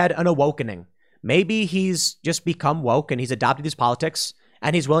he's had an awakening. Maybe he's just become woke and he's adopted these politics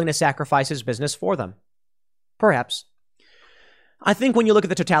and he's willing to sacrifice his business for them. Perhaps. I think when you look at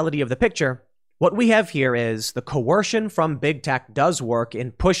the totality of the picture, what we have here is the coercion from big tech does work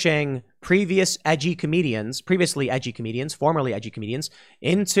in pushing previously edgy comedians, formerly edgy comedians,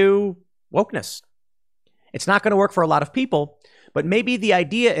 into wokeness. It's not going to work for a lot of people, but maybe the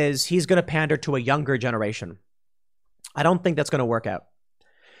idea is he's going to pander to a younger generation. I don't think that's going to work out.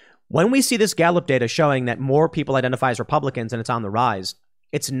 When we see this Gallup data showing that more people identify as Republicans and it's on the rise,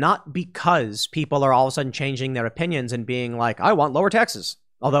 it's not because people are all of a sudden changing their opinions and being like, I want lower taxes.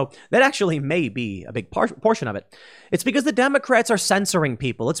 Although that actually may be a big portion of it. It's because the Democrats are censoring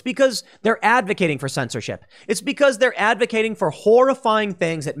people. It's because they're advocating for censorship. It's because they're advocating for horrifying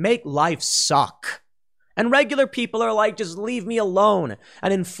things that make life suck. And regular people are like, just leave me alone.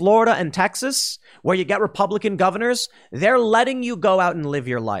 And in Florida and Texas, where you get Republican governors, they're letting you go out and live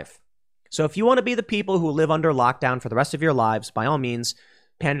your life. So if you want to be the people who live under lockdown for the rest of your lives, by all means,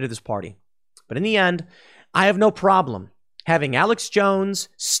 pander to this party. But in the end, I have no problem having Alex Jones,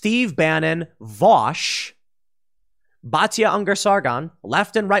 Steve Bannon, Vosh, Batya Ungar-Sargon,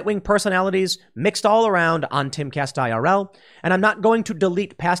 left and right-wing personalities mixed all around on Timcast IRL, and I'm not going to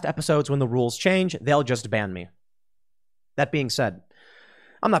delete past episodes when the rules change. They'll just ban me. That being said,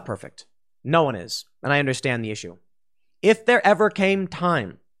 I'm not perfect. No one is, and I understand the issue. If there ever came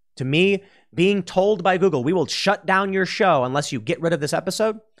time to me being told by Google, we will shut down your show unless you get rid of this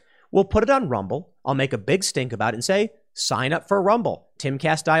episode, we'll put it on Rumble. I'll make a big stink about it and say, sign up for Rumble,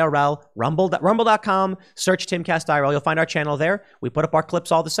 Timcast IRL, rumble.com, search Timcast IRL. You'll find our channel there. We put up our clips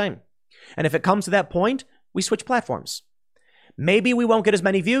all the same. And if it comes to that point, we switch platforms. Maybe we won't get as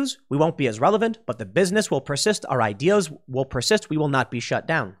many views. We won't be as relevant, but the business will persist. Our ideas will persist. We will not be shut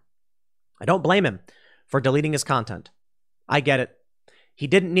down. I don't blame him for deleting his content. I get it. He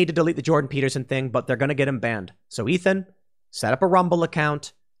didn't need to delete the Jordan Peterson thing, but they're going to get him banned. So Ethan, set up a Rumble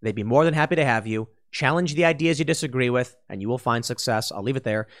account. They'd be more than happy to have you. Challenge the ideas you disagree with, and you will find success. I'll leave it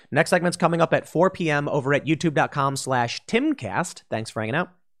there. Next segment's coming up at 4 p.m. over at youtube.com/Timcast. Thanks for hanging out,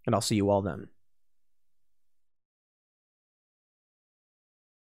 and I'll see you all then.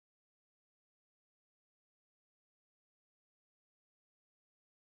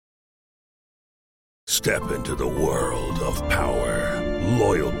 Step into the world of power,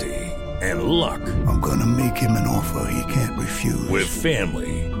 loyalty, and luck. I'm gonna make him an offer he can't refuse. With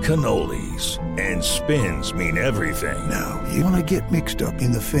family, cannolis, and spins mean everything. Now, you wanna get mixed up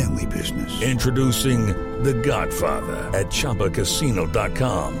in the family business. Introducing The Godfather at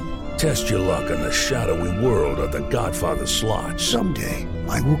ChumbaCasino.com. Test your luck in the shadowy world of The Godfather slot. Someday,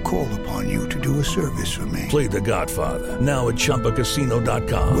 I will call upon you to do a service for me. Play The Godfather, now at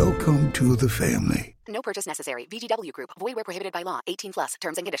ChumbaCasino.com. Welcome to the family. No purchase necessary. VGW Group. Void where prohibited by law. 18+.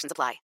 Terms and conditions apply.